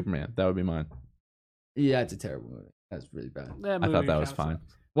Batman vs Superman. That would be mine. Yeah, it's a terrible movie. That's really bad. I thought that was fine.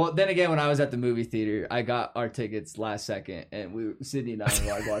 Well, then again, when I was at the movie theater, I got our tickets last second, and Sydney and I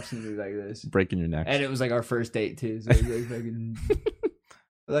were like watching the movie like this, breaking your neck, and it was like our first date too. So it was like fucking,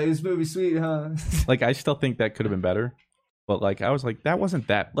 like, this movie's sweet, huh? Like, I still think that could have been better, but like, I was like, that wasn't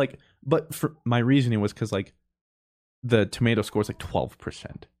that like. But for my reasoning was because like the tomato score is like 12%,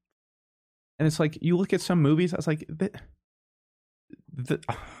 and it's like you look at some movies, I was like,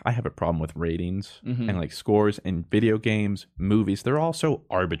 I have a problem with ratings and like scores in video games, movies. They're all so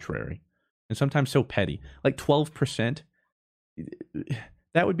arbitrary and sometimes so petty. Like 12%,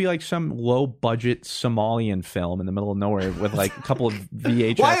 that would be like some low budget Somalian film in the middle of nowhere with like a couple of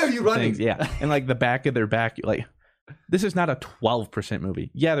VHS. Why are you running? Things. Yeah, and like the back of their back, like, this is not a 12%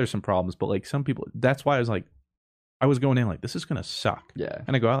 movie. Yeah, there's some problems, but like some people, that's why I was like, I was going in like, this is gonna suck. Yeah,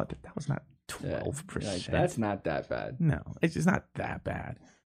 and I go out like, that was not 12%. Like, that's not that bad. No, it's just not that bad.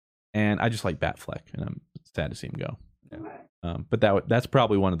 And I just like Batfleck, and I'm sad to see him go. Yeah. But that's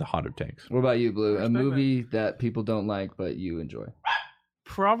probably one of the hotter takes. What about you, Blue? A movie that people don't like but you enjoy?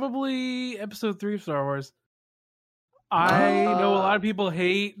 Probably Episode 3 of Star Wars. I know a lot of people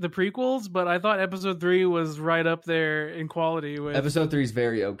hate the prequels, but I thought Episode 3 was right up there in quality. With Episode 3 is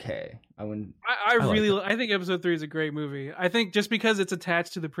very okay. I think Episode 3 is a great movie. I think just because it's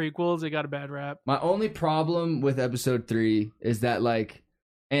attached to the prequels, it got a bad rap. My only problem with Episode 3 is that, like,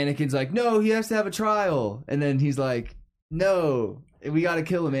 Anakin's like, no, he has to have a trial, and then he's like, no, we gotta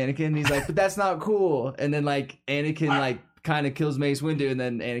kill him, Anakin. And he's like, but that's not cool. And then like Anakin like kind of kills Mace Windu, and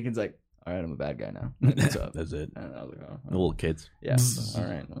then Anakin's like, all right, I'm a bad guy now. What's up? That's it. And I was like, the little kids. Yeah. All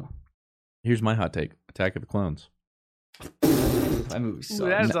right. Well. Here's my hot take: Attack of the Clones. That movie sucks.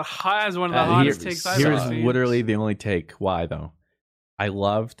 That's one of the hottest takes I've ever seen. Here's literally the only take. Why though?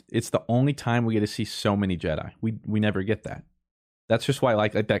 It's the only time we get to see so many Jedi. We never get that. That's just why I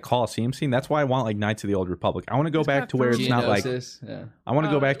like that Coliseum scene. That's why I want like Knights of the Old Republic. I want to go back to where it's not like. Yeah. I want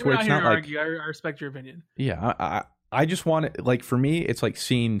to go back to where it's not like. Argue. I respect your opinion. Yeah, I just want it, like, for me, it's like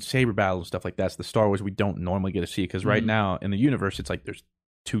seeing saber battles and stuff like that's the Star Wars we don't normally get to see, because right now in the universe it's like there's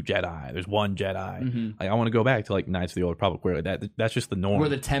 2 Jedi, there's 1 Jedi. Like, I want to go back to like Knights of the Old Republic where that's just the norm. Where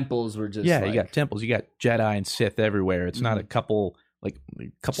the temples were just you got temples, you got Jedi and Sith everywhere. It's not a couple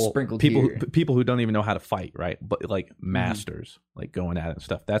sprinkled people who don't even know how to fight, right? But like masters, like going at it and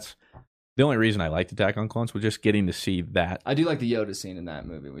stuff. That's the only reason I liked Attack on Clones, was just getting to see that. I do like the Yoda scene in that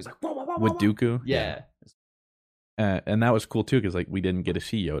movie where he's like, whoa, whoa, whoa, with Dooku. Yeah. And that was cool too, because like we didn't get to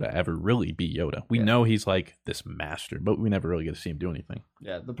see Yoda ever really be Yoda. We know he's like this master, but we never really get to see him do anything.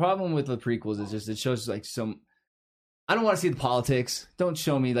 Yeah, the problem with the prequels is just it shows like some. I don't want to see the politics. Don't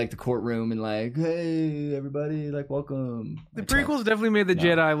show me like the courtroom and like, hey everybody, like welcome. The prequels definitely made the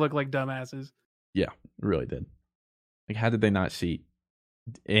Jedi look like dumbasses. Yeah, it really did. Like, how did they not see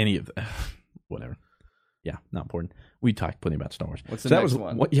any of that? Whatever. Yeah, not important. We talked plenty about Star Wars. What's the next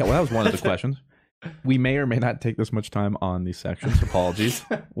one? That was one of the questions. We may or may not take this much time on these sections. Apologies.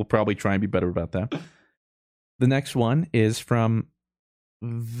 We'll probably try and be better about that. The next one is from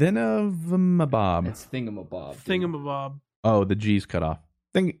Vinavamabob. It's Thingamabob. Thingamabob. Oh, the G's cut off.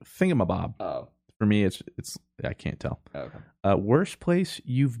 Thingamabob. Oh. For me, it's I can't tell. Okay. Worst place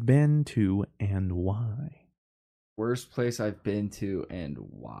you've been to and why? Worst place I've been to and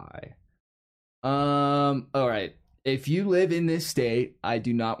why? All right. If you live in this state, I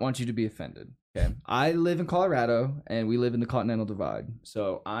do not want you to be offended. Okay. I live in Colorado, and we live in the Continental Divide.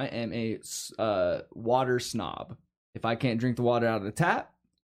 So I am a water snob. If I can't drink the water out of the tap,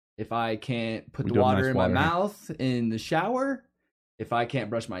 if I can't put the water in my mouth in the shower, if I can't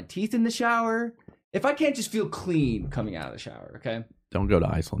brush my teeth in the shower, if I can't just feel clean coming out of the shower, okay? Don't go to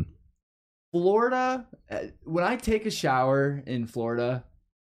Iceland. Florida, when I take a shower in Florida,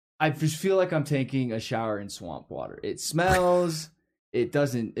 I just feel like I'm taking a shower in swamp water. It smells. It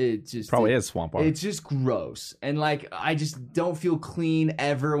doesn't. It just probably is swamp water. It's just gross, and like I just don't feel clean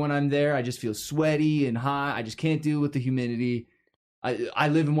ever when I'm there. I just feel sweaty and hot. I just can't deal with the humidity. I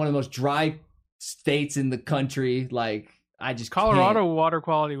live in one of the most dry states in the country. Like I just Colorado water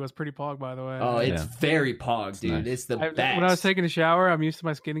quality was pretty pog, by the way. Oh, it's very pog, dude. Nice. It's the best. When I was taking a shower, I'm used to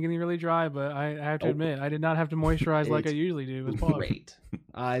my skin getting really dry, but I have to admit, I did not have to moisturize like I usually do. It was pog. Great.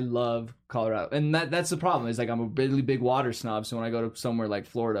 I love Colorado, and that's the problem. Is like I'm a really big water snob, so when I go to somewhere like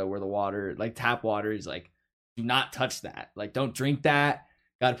Florida, where the water, like tap water, is like, do not touch that. Like, don't drink that.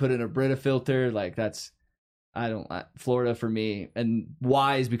 Got to put in a Brita filter. Like that's. Florida for me, and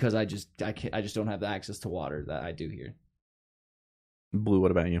why is because I just don't have the access to water that I do here. Blue,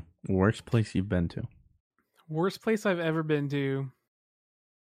 what about you? Worst place you've been to? Worst place I've ever been to?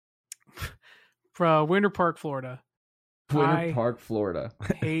 From Winter Park, Florida. Park, Florida.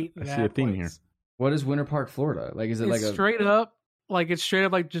 Hate that. I see a theme here. What is Winter Park, Florida? Like, is it like straight up? Like it's straight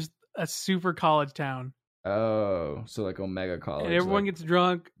up like just a super college town. Oh, so like Omega College. And everyone gets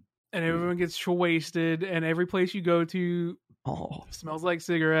drunk. And everyone gets wasted, and every place you go to smells like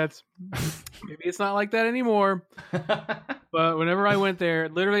cigarettes. Maybe it's not like that anymore. But whenever I went there,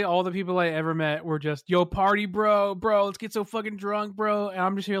 literally all the people I ever met were just, yo, party, bro, let's get so fucking drunk, bro. And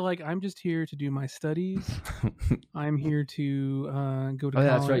I'm just here like, I'm just here to do my studies. I'm here to go to college.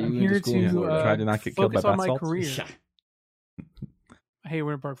 That's right. I'm here to try to not get killed by focus on my salts. career. I hate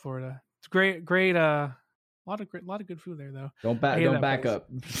Winter Park, Florida. It's great, A lot of good food there, though. Don't back up.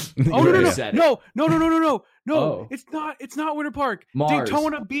 Oh no! Oh. It's not Winter Park. Mars.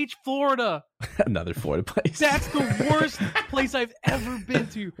 Daytona Beach, Florida. Another Florida place. That's the worst place I've ever been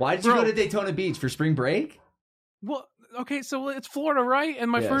to. Why did you go to Daytona Beach for spring break? Well, okay, so it's Florida, right? And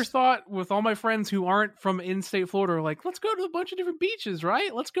my first thought with all my friends who aren't from in-state Florida are like, let's go to a bunch of different beaches,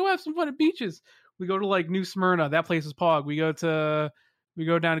 right? Let's go have some fun at beaches. We go to like New Smyrna. That place is pog. We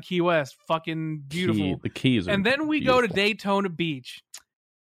go down to Key West. Fucking beautiful. The Keys are And then we beautiful. go to Daytona Beach.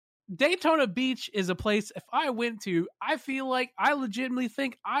 Daytona Beach is a place, if I went to, I feel like I legitimately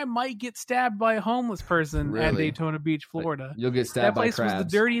think I might get stabbed by a homeless person at Daytona Beach, Florida. You'll get stabbed by crabs. That place was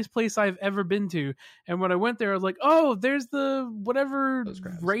the dirtiest place I've ever been to. And when I went there, I was like, oh, there's the whatever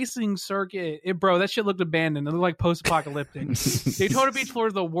racing circuit. Bro, that shit looked abandoned. It looked like post-apocalyptic. Daytona Beach,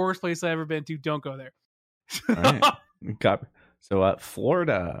 Florida is the worst place I've ever been to. Don't go there. All right. So,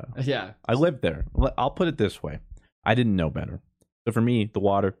 Florida. Yeah. I lived there. I'll put it this way. I didn't know better. So for me, the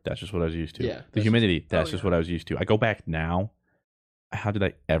water, that's just what I was used to. Yeah, the humidity, that's just what I was used to. I go back now. How did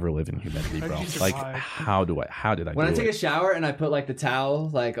I ever live in humidity, bro? Like, how did I When I take a shower and I put like the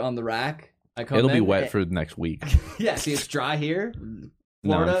towel like on the rack, it'll be wet for the next week. Yeah, see, it's dry here.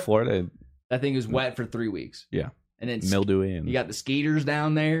 Florida, that thing is wet for 3 weeks. Yeah. And then mildewy, and you got the skeeters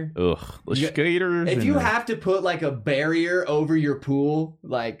down there. Ugh, the skaters. If you have to put like a barrier over your pool,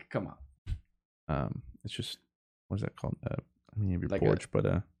 like, come on. It's just, what is that called? I mean, you have your like porch,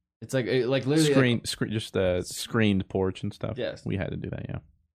 but it's like literally just a screened porch and stuff. Yes, we had to do that. Yeah.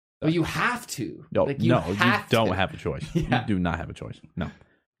 Well, you have to. No, you don't have a choice. Yeah. You do not have a choice. No.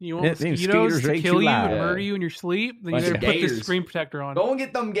 You want mosquitoes to kill you and murder you in your sleep? Then you better put this screen protector on. Go and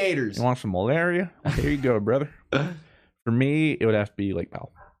get them gators. You want some malaria? Here you go, brother. For me, it would have to be Lake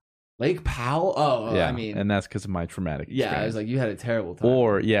Powell. Lake Powell? Oh, yeah, I mean, and that's because of my traumatic experience. I was like, you had a terrible time.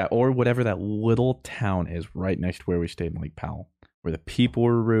 Or whatever that little town is right next to where we stayed in Lake Powell, where the people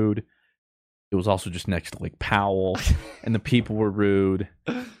were rude. It was also just next to Lake Powell, and the people were rude.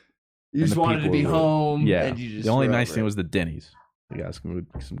 You just wanted to be home. Yeah. And you just the only nice thing was the Denny's. You got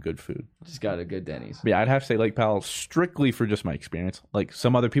some good food. Just got a good Denny's. But yeah, I'd have to say Lake Powell strictly for just my experience. Like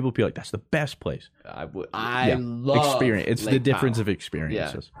some other people feel like that's the best place. I love experience. It's Lake the difference Powell. of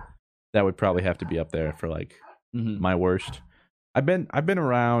experiences. Yeah. That would probably have to be up there for like my worst. I've been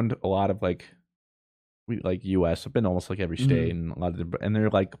around a lot of like US. I've been almost like every state and a lot of and they're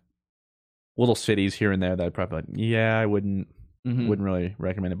like little cities here and there that I'd probably like, yeah, I wouldn't really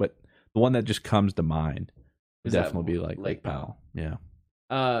recommend it. But the one that just comes to mind would definitely be like Lake Powell. Yeah.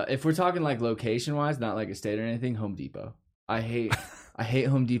 If we're talking like location wise, not like a state or anything, Home Depot. I hate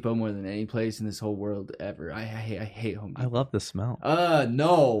Home Depot more than any place in this whole world ever. I hate Home Depot. I love the smell.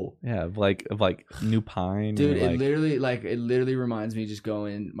 No. Yeah, of like new pine. Dude, it literally reminds me just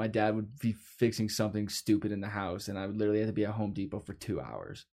going. My dad would be fixing something stupid in the house, and I would literally have to be at Home Depot for 2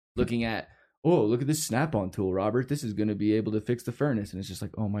 hours looking at. Oh, look at this Snap-on tool, Robert. This is going to be able to fix the furnace. And it's just like,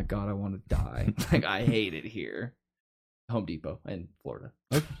 oh my God, I want to die. Like, I hate it here. Home Depot in Florida.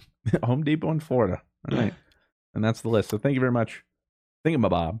 Home Depot in Florida. All right. And that's the list. So thank you very much,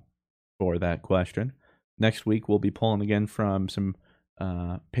 Thingamabob, for that question. Next week, we'll be pulling again from some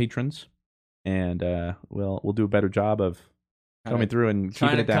patrons. And we'll do a better job of coming through and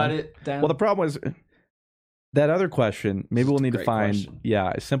keeping it down. Cut it down. Well, the problem was that other question, maybe we'll need to find,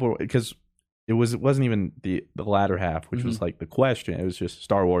 a simple, because it wasn't even the latter half, which was like the question. It was just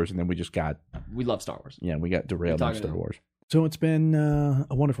Star Wars, and then we love Star Wars. Yeah, we got derailed on Star Wars. So it's been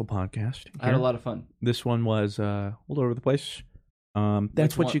a wonderful podcast. I had a lot of fun. This one was a little over the place.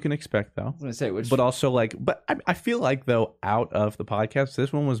 That's what you can expect, though. I was going to say, but also I feel like though out of the podcast,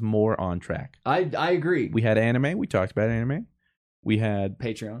 this one was more on track. I agree. We had anime. We talked about anime. We had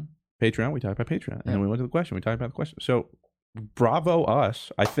Patreon. We talked about Patreon, and then we went to the question. We talked about the question. So. Bravo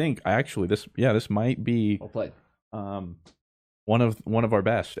us! I think this might be well played. One of our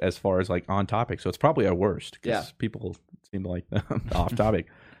best as far as like on topic. So it's probably our worst because people seem to like the off topic.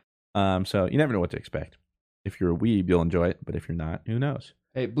 So you never know what to expect. If you're a weeb, you'll enjoy it, but if you're not, who knows?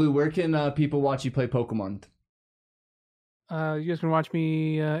 Hey, Blue, where can people watch you play Pokemon? You guys can watch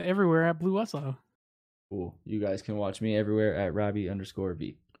me everywhere at Blue Westlaw. Cool. You guys can watch me everywhere at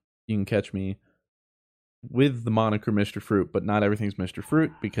Robbie_V. You can catch me with the moniker Mr. Fruit, but not everything's Mr.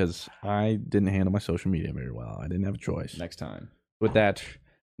 Fruit because I didn't handle my social media very well. I didn't have a choice. Next time. With that,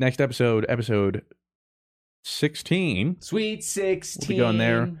 next episode 16. Sweet 16. We'll be going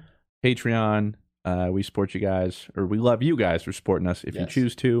there. Patreon. We support you guys, or we love you guys for supporting us if you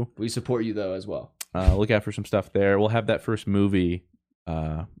choose to. We support you, though, as well. Look out for some stuff there. We'll have that first movie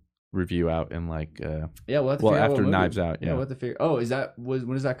review out in after Knives Out. Yeah, we'll have to figure. Oh,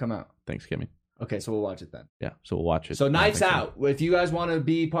 when does that come out? Thanksgiving. Okay, so we'll watch it then. Yeah, so we'll watch it. So Knives Out. If you guys want to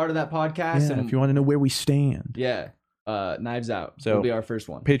be part of that podcast, and if you want to know where we stand, Knives Out. So will be our first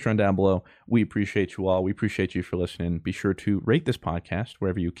one. Patreon down below. We appreciate you all. We appreciate you for listening. Be sure to rate this podcast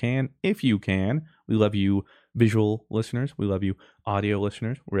wherever you can, if you can. We love you, visual listeners. We love you, audio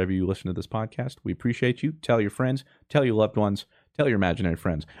listeners. Wherever you listen to this podcast, we appreciate you. Tell your friends. Tell your loved ones. Tell your imaginary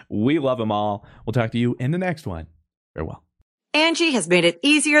friends. We love them all. We'll talk to you in the next one. Farewell. Angie has made it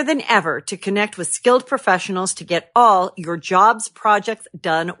easier than ever to connect with skilled professionals to get all your jobs projects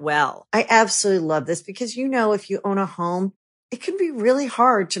done well. I absolutely love this because, if you own a home, it can be really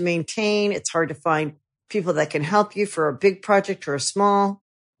hard to maintain. It's hard to find people that can help you for a big project or a small.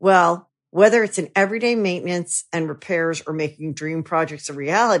 Well, whether it's in everyday maintenance and repairs or making dream projects a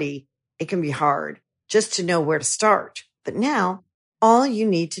reality, it can be hard just to know where to start. But now all you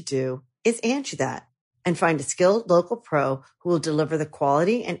need to do is Angie that. And find a skilled local pro who will deliver the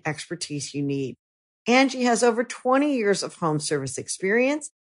quality and expertise you need. Angie has over 20 years of home service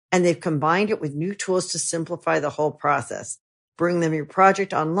experience, and they've combined it with new tools to simplify the whole process. Bring them your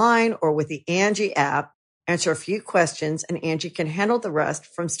project online or with the Angie app, answer a few questions, and Angie can handle the rest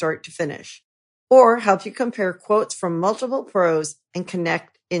from start to finish. Or help you compare quotes from multiple pros and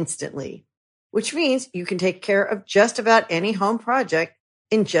connect instantly. Which means you can take care of just about any home project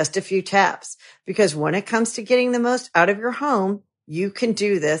in just a few taps. Because when it comes to getting the most out of your home, you can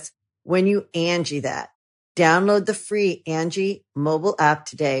do this when you Angie that. Download the free Angie mobile app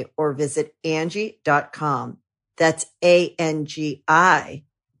today or visit Angie.com. That's ANGI.com.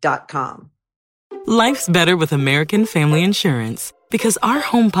 Life's better with American Family Insurance because our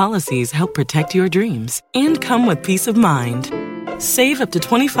home policies help protect your dreams and come with peace of mind. Save up to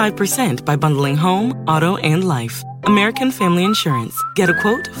 25% by bundling home, auto, and life. American Family Insurance. Get a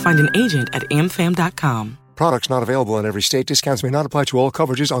quote, find an agent at amfam.com. Products not available in every state. Discounts may not apply to all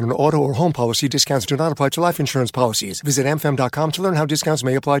coverages on an auto or home policy. Discounts do not apply to life insurance policies. Visit amfam.com to learn how discounts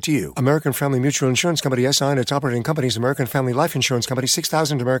may apply to you. American Family Mutual Insurance Company, SI, and its operating companies, American Family Life Insurance Company,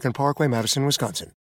 6000 American Parkway, Madison, Wisconsin.